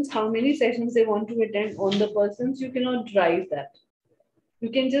sessions, how many sessions they want to attend, on the persons. You cannot drive that. You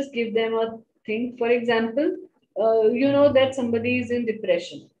can just give them a thing. For example, you know that somebody is in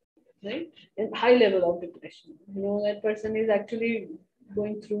depression, right? And high level of depression. You know that person is actually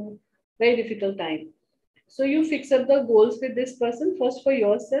going through very difficult time. So you fix up the goals with this person first for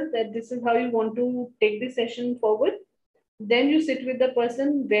yourself, that this is how you want to take the session forward. Then you sit with the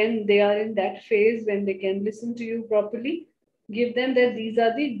person when they are in that phase, when they can listen to you properly. Give them that these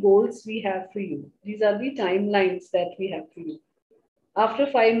are the goals we have for you. These are the timelines that we have for you. After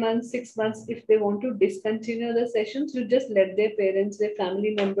 5 months, 6 months, if they want to discontinue the sessions, you just let their parents, their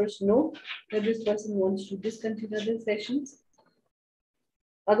family members know that this person wants to discontinue the sessions.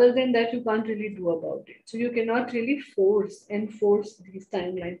 Other than that, you can't really do about it. So you cannot really enforce these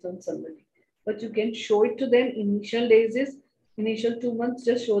timelines on somebody. But you can show it to them. Initial days is, initial 2 months,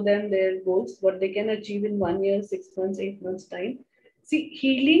 just show them their goals, what they can achieve in 1 year, 6 months, 8 months time. See,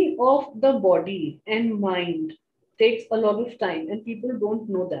 healing of the body and mind takes a lot of time, and people don't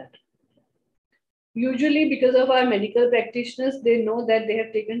know that. Usually, because of our medical practitioners, they know that they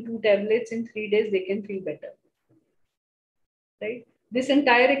have taken 2 tablets in 3 days, they can feel better. Right? This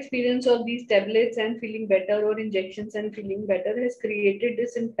entire experience of these tablets and feeling better, or injections and feeling better, has created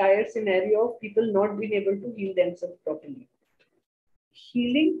this entire scenario of people not being able to heal themselves properly.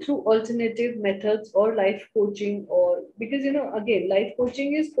 Healing through alternative methods or life coaching, or because again, life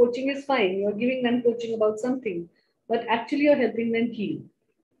coaching is fine. You're giving them coaching about something, but actually you're helping them heal.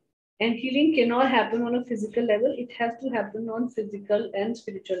 And healing cannot happen on a physical level. It has to happen on physical and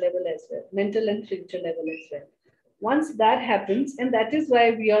spiritual level as well, mental and spiritual level as well. Once that happens, and that is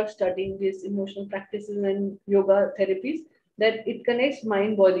why we are studying these emotional practices and yoga therapies, that it connects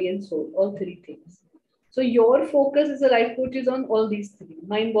mind, body, and soul, all 3 things. So your focus as a life coach is on all these 3,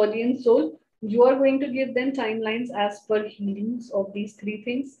 mind, body, and soul. You are going to give them timelines as per healings of these 3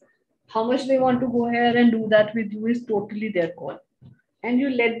 things. How much they want to go ahead and do that with you is totally their call. And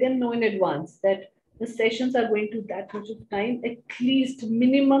you let them know in advance that the sessions are going to that much of time. At least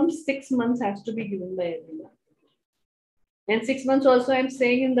minimum 6 months has to be given by everyone. And 6 months also, I'm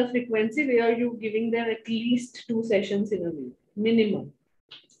saying in the frequency where you're giving them at least 2 sessions in a week, minimum.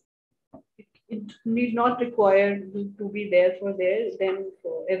 It need not require to be there for them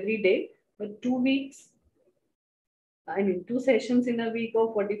for every day, but 2 weeks. 2 sessions in a week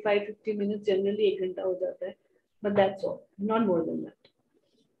of 45-50 minutes, generally 1 घंटा हो जाता है. but that's all, not more than that.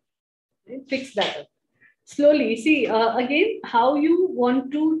 Right? Fix that up. Slowly, see, again, how you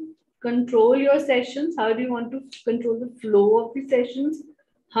want to control your sessions, how do you want to control the flow of the sessions,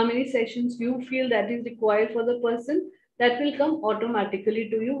 how many sessions you feel that is required for the person, that will come automatically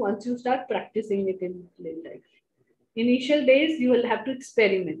to you once you start practicing it in real life. Initial days, you will have to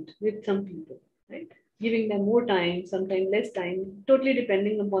experiment with some people, right? Giving them more time, sometimes less time, totally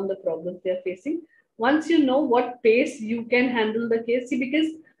depending upon the problems they are facing. Once you know what pace you can handle the case, see,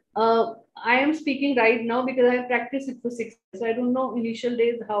 because I am speaking right now because I have practiced it for 6 years. So I don't know initial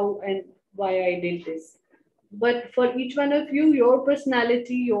days how and why I did this. But for each one of you, your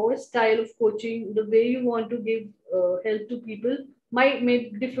personality, your style of coaching, the way you want to give help to people may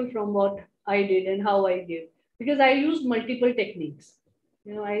differ from what I did and how I give. Because I used multiple techniques.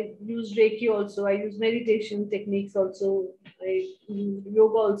 You know, I use Reiki also, I use meditation techniques also, I use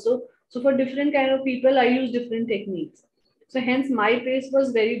yoga also. So for different kind of people, I use different techniques. So hence my pace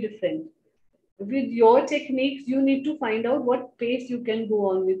was very different. With your techniques, you need to find out what pace you can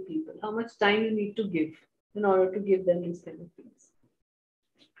go on with people, how much time you need to give in order to give them these kind of things.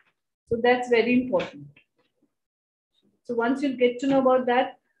 So that's very important. So once you get to know about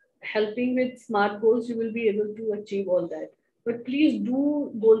that, helping with SMART goals, you will be able to achieve all that. But please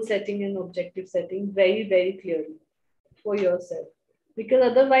do goal setting and objective setting very, very clearly for yourself. Because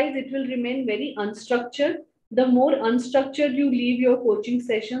otherwise it will remain very unstructured. The more unstructured you leave your coaching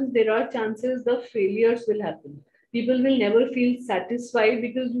sessions, there are chances the failures will happen. People will never feel satisfied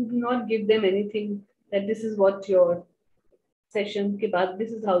because you do not give them anything that this is what your session ke baad,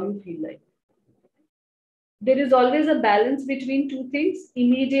 this is how you feel like. There is always a balance between two things: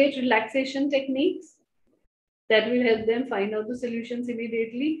 immediate relaxation techniques that will help them find out the solutions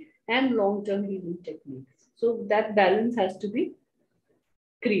immediately, and long-term healing techniques. So that balance has to be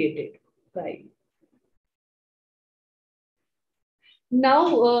created by.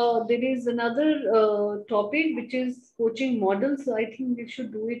 Now, there is another topic which is coaching models. So I think we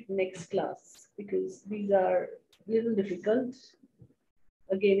should do it next class because these are a little difficult.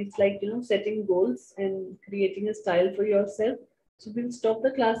 Again, it's like, you know, setting goals and creating a style for yourself. So we'll stop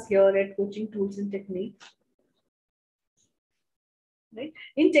the class here at coaching tools and techniques. Right?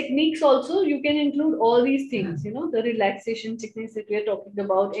 In techniques also, you can include all these things, you know, the relaxation techniques that we are talking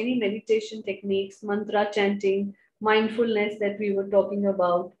about, any meditation techniques, mantra chanting, mindfulness that we were talking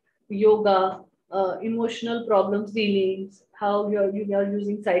about, yoga, emotional problems dealings, how you are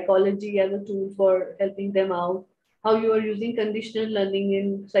using psychology as a tool for helping them out, how you are using conditional learning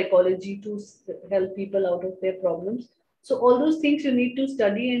in psychology to help people out of their problems. So all those things you need to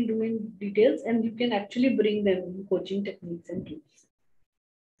study and do in details, and you can actually bring them in coaching techniques and tools.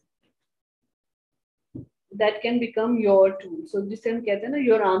 That can become your tool. So this can get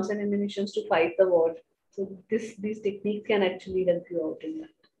your arms and ammunition to fight the war. So these techniques can actually help you out in that.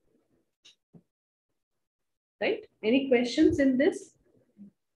 Right? Any questions in this?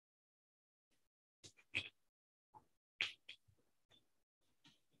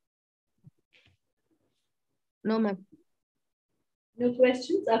 No, ma'am. No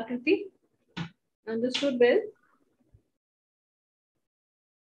questions, Akriti? Understood well?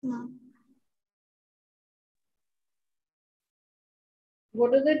 No.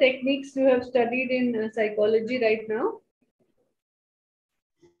 What are the techniques you have studied in psychology right now?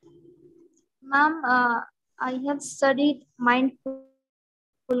 Ma'am, I have studied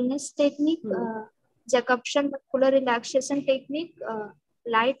mindfulness technique, Jacobson muscular relaxation technique,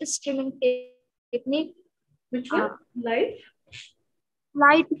 light streaming technique. Which one?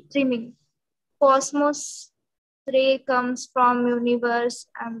 Light streaming. Cosmos ray comes from universe,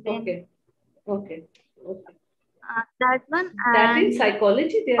 and then Okay. that one. That and in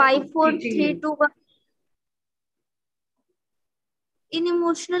psychology they are 5, 4, teaching 3, you. 2, 1. In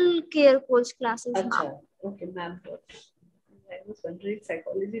emotional care coach classes. Achha. Okay, ma'am. I was wondering,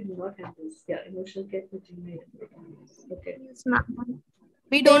 psychology do not have this. Yeah, emotional care coaching. Okay. Yes, ma'am.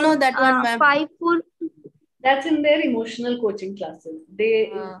 We don't know that one, ma'am. 5, 4. That's in their emotional coaching classes.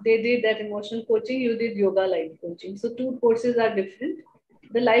 They did that emotional coaching. You did yoga life coaching. So two courses are different.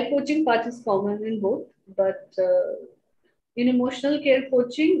 The life coaching part is common in both, but in emotional care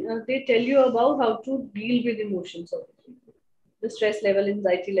coaching, they tell you about how to deal with emotions of people, the stress level,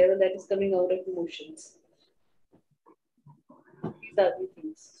 anxiety level that is coming out of emotions. These are the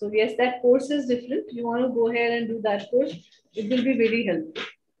things. So yes, that course is different. You want to go ahead and do that course. It will be very helpful.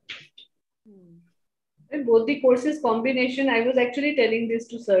 In both the courses combination, I was actually telling this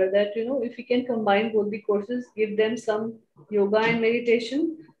to sir that, you know, if we can combine both the courses, give them some yoga and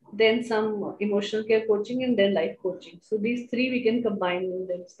meditation, then some emotional care coaching, and then life coaching. So these three we can combine and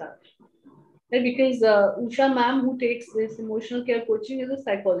then start. Right? Because Usha ma'am, who takes this emotional care coaching, is a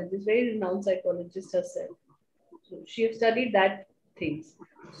psychologist, very renowned psychologist herself. So she has studied that things.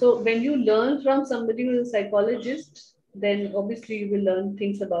 So when you learn from somebody who is a psychologist, then obviously you will learn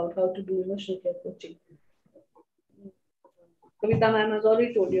things about how to do emotional care coaching. Kavita ma'am has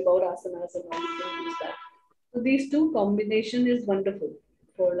already told you about asanas and all, you can use that. So these two combination is wonderful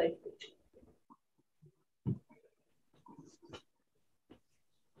for life coaching.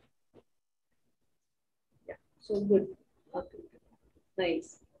 Yeah, so good. Okay.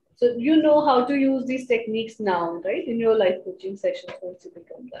 Nice. So you know how to use these techniques now, right? In your life coaching sessions once you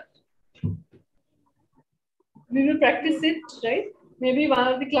become that. We will practice it, right? Maybe one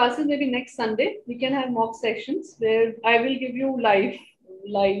of the classes, maybe next Sunday, we can have mock sessions where I will give you live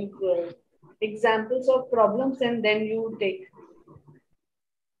examples of problems, and then you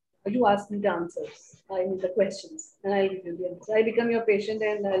ask me the answers. I mean the questions, and I'll give you the answer. I become your patient,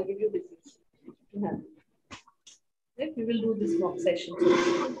 and I'll give you disease. Right? We will do this mock session.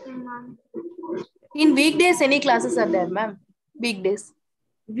 In weekdays, any classes are there, ma'am? Weekdays.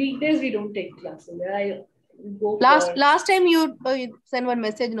 Weekdays we don't take classes. I go last time you sent one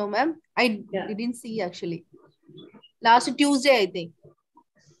message, no, ma'am. I didn't see actually. Last Tuesday, I think.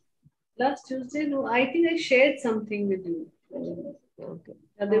 Last Tuesday, no. I think I shared something with you. Okay.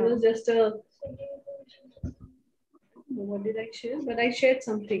 There was just a. What did I share? But I shared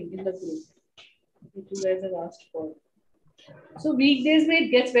something in the group which you guys have asked for. So weekdays, it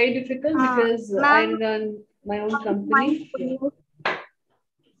gets very difficult because I run my own company.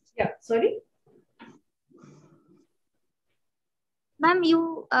 Yeah, sorry. Ma'am,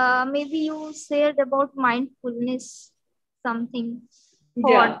 you maybe you shared about mindfulness something.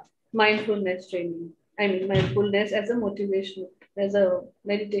 Yeah, mindfulness training. I mean mindfulness as a motivation, as a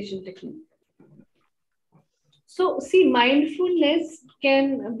meditation technique. So see, mindfulness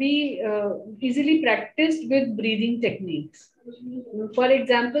can be easily practiced with breathing techniques. For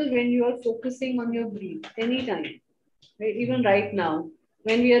example, when you are focusing on your breath anytime, right? Even right now,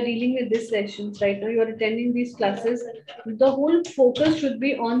 when we are dealing with these sessions right now, you are attending these classes, the whole focus should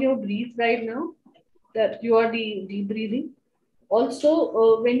be on your breath right now, that you are deep breathing.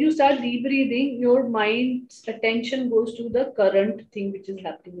 Also, when you start deep breathing, your mind's attention goes to the current thing which is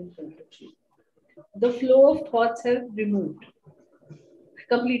happening in front of you. The flow of thoughts have removed,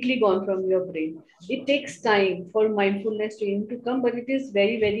 completely gone from your brain. It takes time for mindfulness training to come, but it is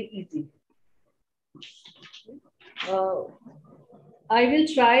very, very easy. I will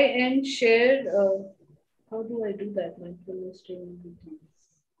try and share. How do I do that mindfulness training with you?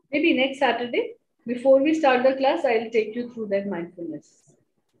 Maybe next Saturday, before we start the class, I'll take you through that mindfulness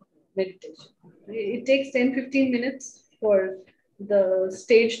meditation. It takes 10-15 minutes for the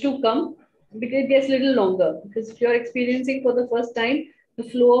stage to come, because it gets a little longer. Because if you're experiencing for the first time, the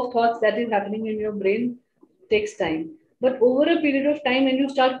flow of thoughts that is happening in your brain takes time. But over a period of time, when you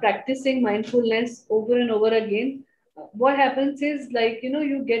start practicing mindfulness over and over again, what happens is, like,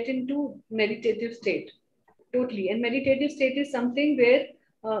 you get into meditative state totally. And meditative state is something where,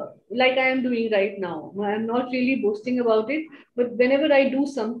 like I am doing right now, I am not really boasting about it, but whenever I do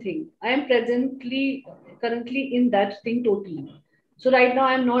something, I am currently in that thing totally. So right now,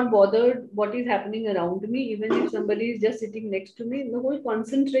 I am not bothered what is happening around me. Even if somebody is just sitting next to me, the whole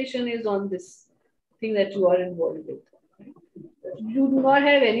concentration is on this thing that you are involved with. You do not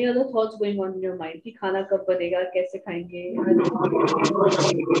have any other thoughts going on in your mind. कि खाना कब बनेगा, कैसे खाएंगे,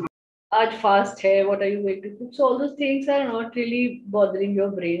 आज fast hai, what are you going to cook? So all those things are not really bothering your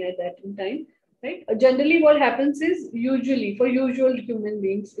brain at that time, right? Generally, what happens is, usually for usual human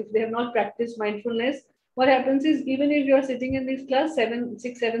beings, if they have not practiced mindfulness, what happens is, even if you are sitting in this class, 7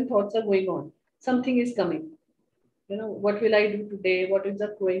 thoughts are going on. Something is coming. What will I do today? What I'm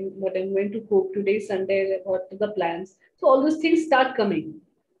going to cook today, Sunday, what are the plans? So all those things start coming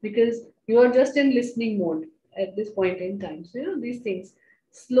because you are just in listening mode at this point in time. So, these things.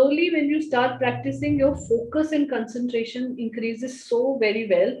 Slowly, when you start practicing, your focus and concentration increases so very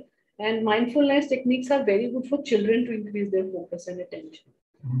well. And mindfulness techniques are very good for children to increase their focus and attention.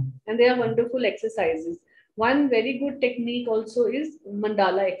 And they are wonderful exercises. One very good technique also is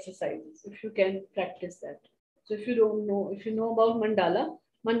mandala exercises, if you can practice that. So if you know about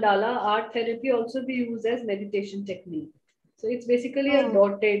mandala art therapy also be used as meditation technique. So it's basically a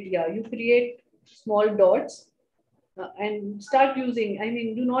dotted, you create small dots and start using. I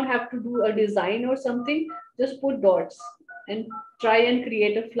mean, do not have to do a design or something, just put dots and try and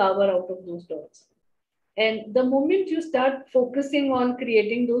create a flower out of those dots. And the moment you start focusing on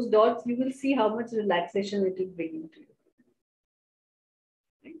creating those dots, you will see how much relaxation it will bring into you.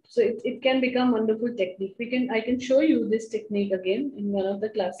 So it can become wonderful technique. I can show you this technique again in one of the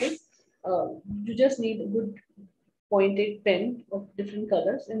classes. You just need a good pointed pen of different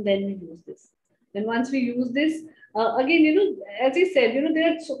colors, and then we use this. And once we use this, again, as I said,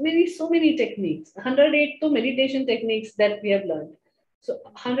 there are so many techniques. 108 to meditation techniques that we have learned. So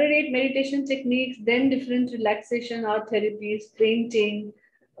 108 meditation techniques, then different relaxation art therapies, painting,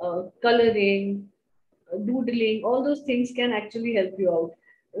 coloring, doodling, all those things can actually help you out.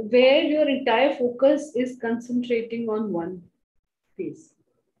 Where your entire focus is concentrating on one phase.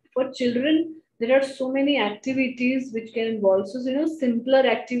 For children, there are so many activities which can involve. So, simpler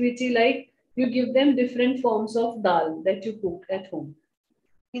activity like you give them different forms of dal that you cook at home.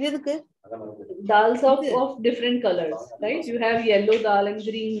 Dals of different colors, right? You have yellow dal and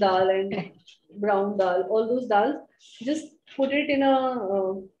green dal and brown dal, all those dals. Just put it in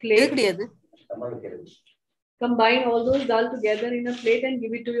a plate. Combine all those dal together in a plate and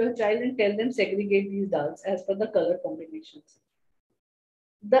give it to your child and tell them segregate these dals as per the color combinations.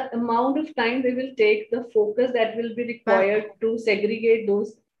 The amount of time they will take, the focus that will be required to segregate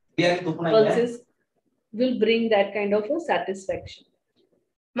those pulses will bring that kind of a satisfaction.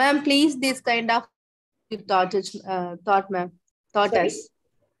 Ma'am, please, this kind of taught ma'am. Taught us.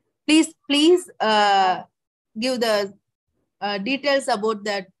 Please give the details about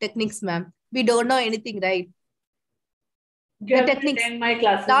the techniques, ma'am. We don't know anything, right? You the techniques. My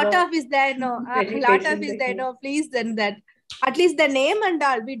classes. Lot of is there, no. Lot of is there, no. Please, then that. At least the name and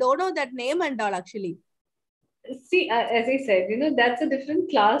all. We don't know that name and all, actually. See, as I said, that's a different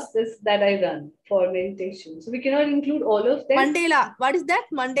class that I run for meditation. So we cannot include all of them. Mandala. What is that?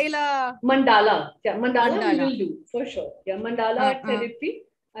 Mandala. Mandala. Yeah, mandala we will do for sure. Yeah, mandala art therapy.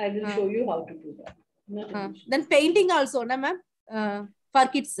 I will show you how to do that. Then painting also, na ma'am? For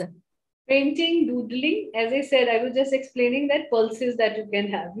kids. Painting, doodling. As I said, I was just explaining that pulses that you can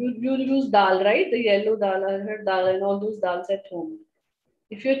have. You'll use dal, right? The yellow dal, her dal, and all those dals at home.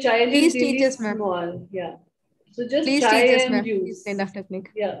 If your child is really small, yeah. So just try and use this kind of technique.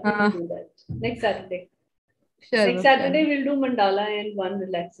 Yeah, we'll do that next Saturday. Sure. Next Saturday we'll do mandala and one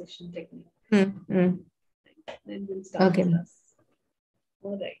relaxation technique. Then we'll start the class.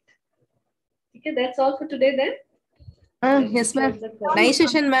 All right. Okay, that's all for today then. Yes, ma'am. Nice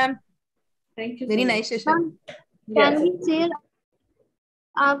session, ma'am. Thank you. Very nice session. Can we share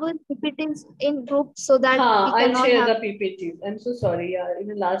our PPTs in group so that we can I'll share the PPTs. I'm so sorry.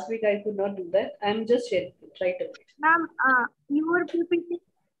 Even last week I could not do that. I'm just sharing it right away. Ma'am, your PPT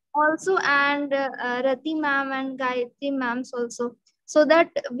also and Rati ma'am and Gayatri ma'ams also, so that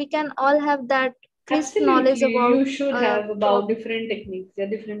we can all have that crisp knowledge about. You should have about different techniques,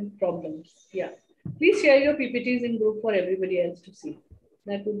 different problems. Yeah. Please share your PPTs in group for everybody else to see.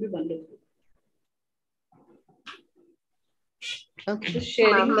 That would be wonderful. Okay. Just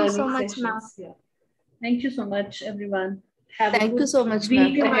sharing Thank you so much, sessions. Yeah. Thank you so much, everyone. Have a good so much,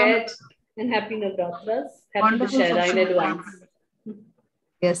 week ahead and happy Navratras. Happy Dussehra in advance.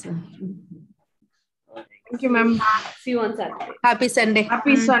 Yes, ma'am. Thank you, ma'am. See you on Saturday. Happy Sunday.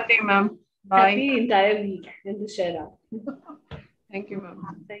 Happy Sunday, ma'am. Bye. Happy entire week in Dussehra. Thank you,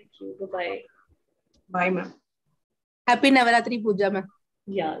 ma'am. Thank you. Bye-bye. Bye, ma'am. Happy Navaratri Puja, ma'am.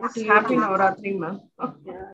 Yeah. Happy Navaratri, ma'am. Yeah.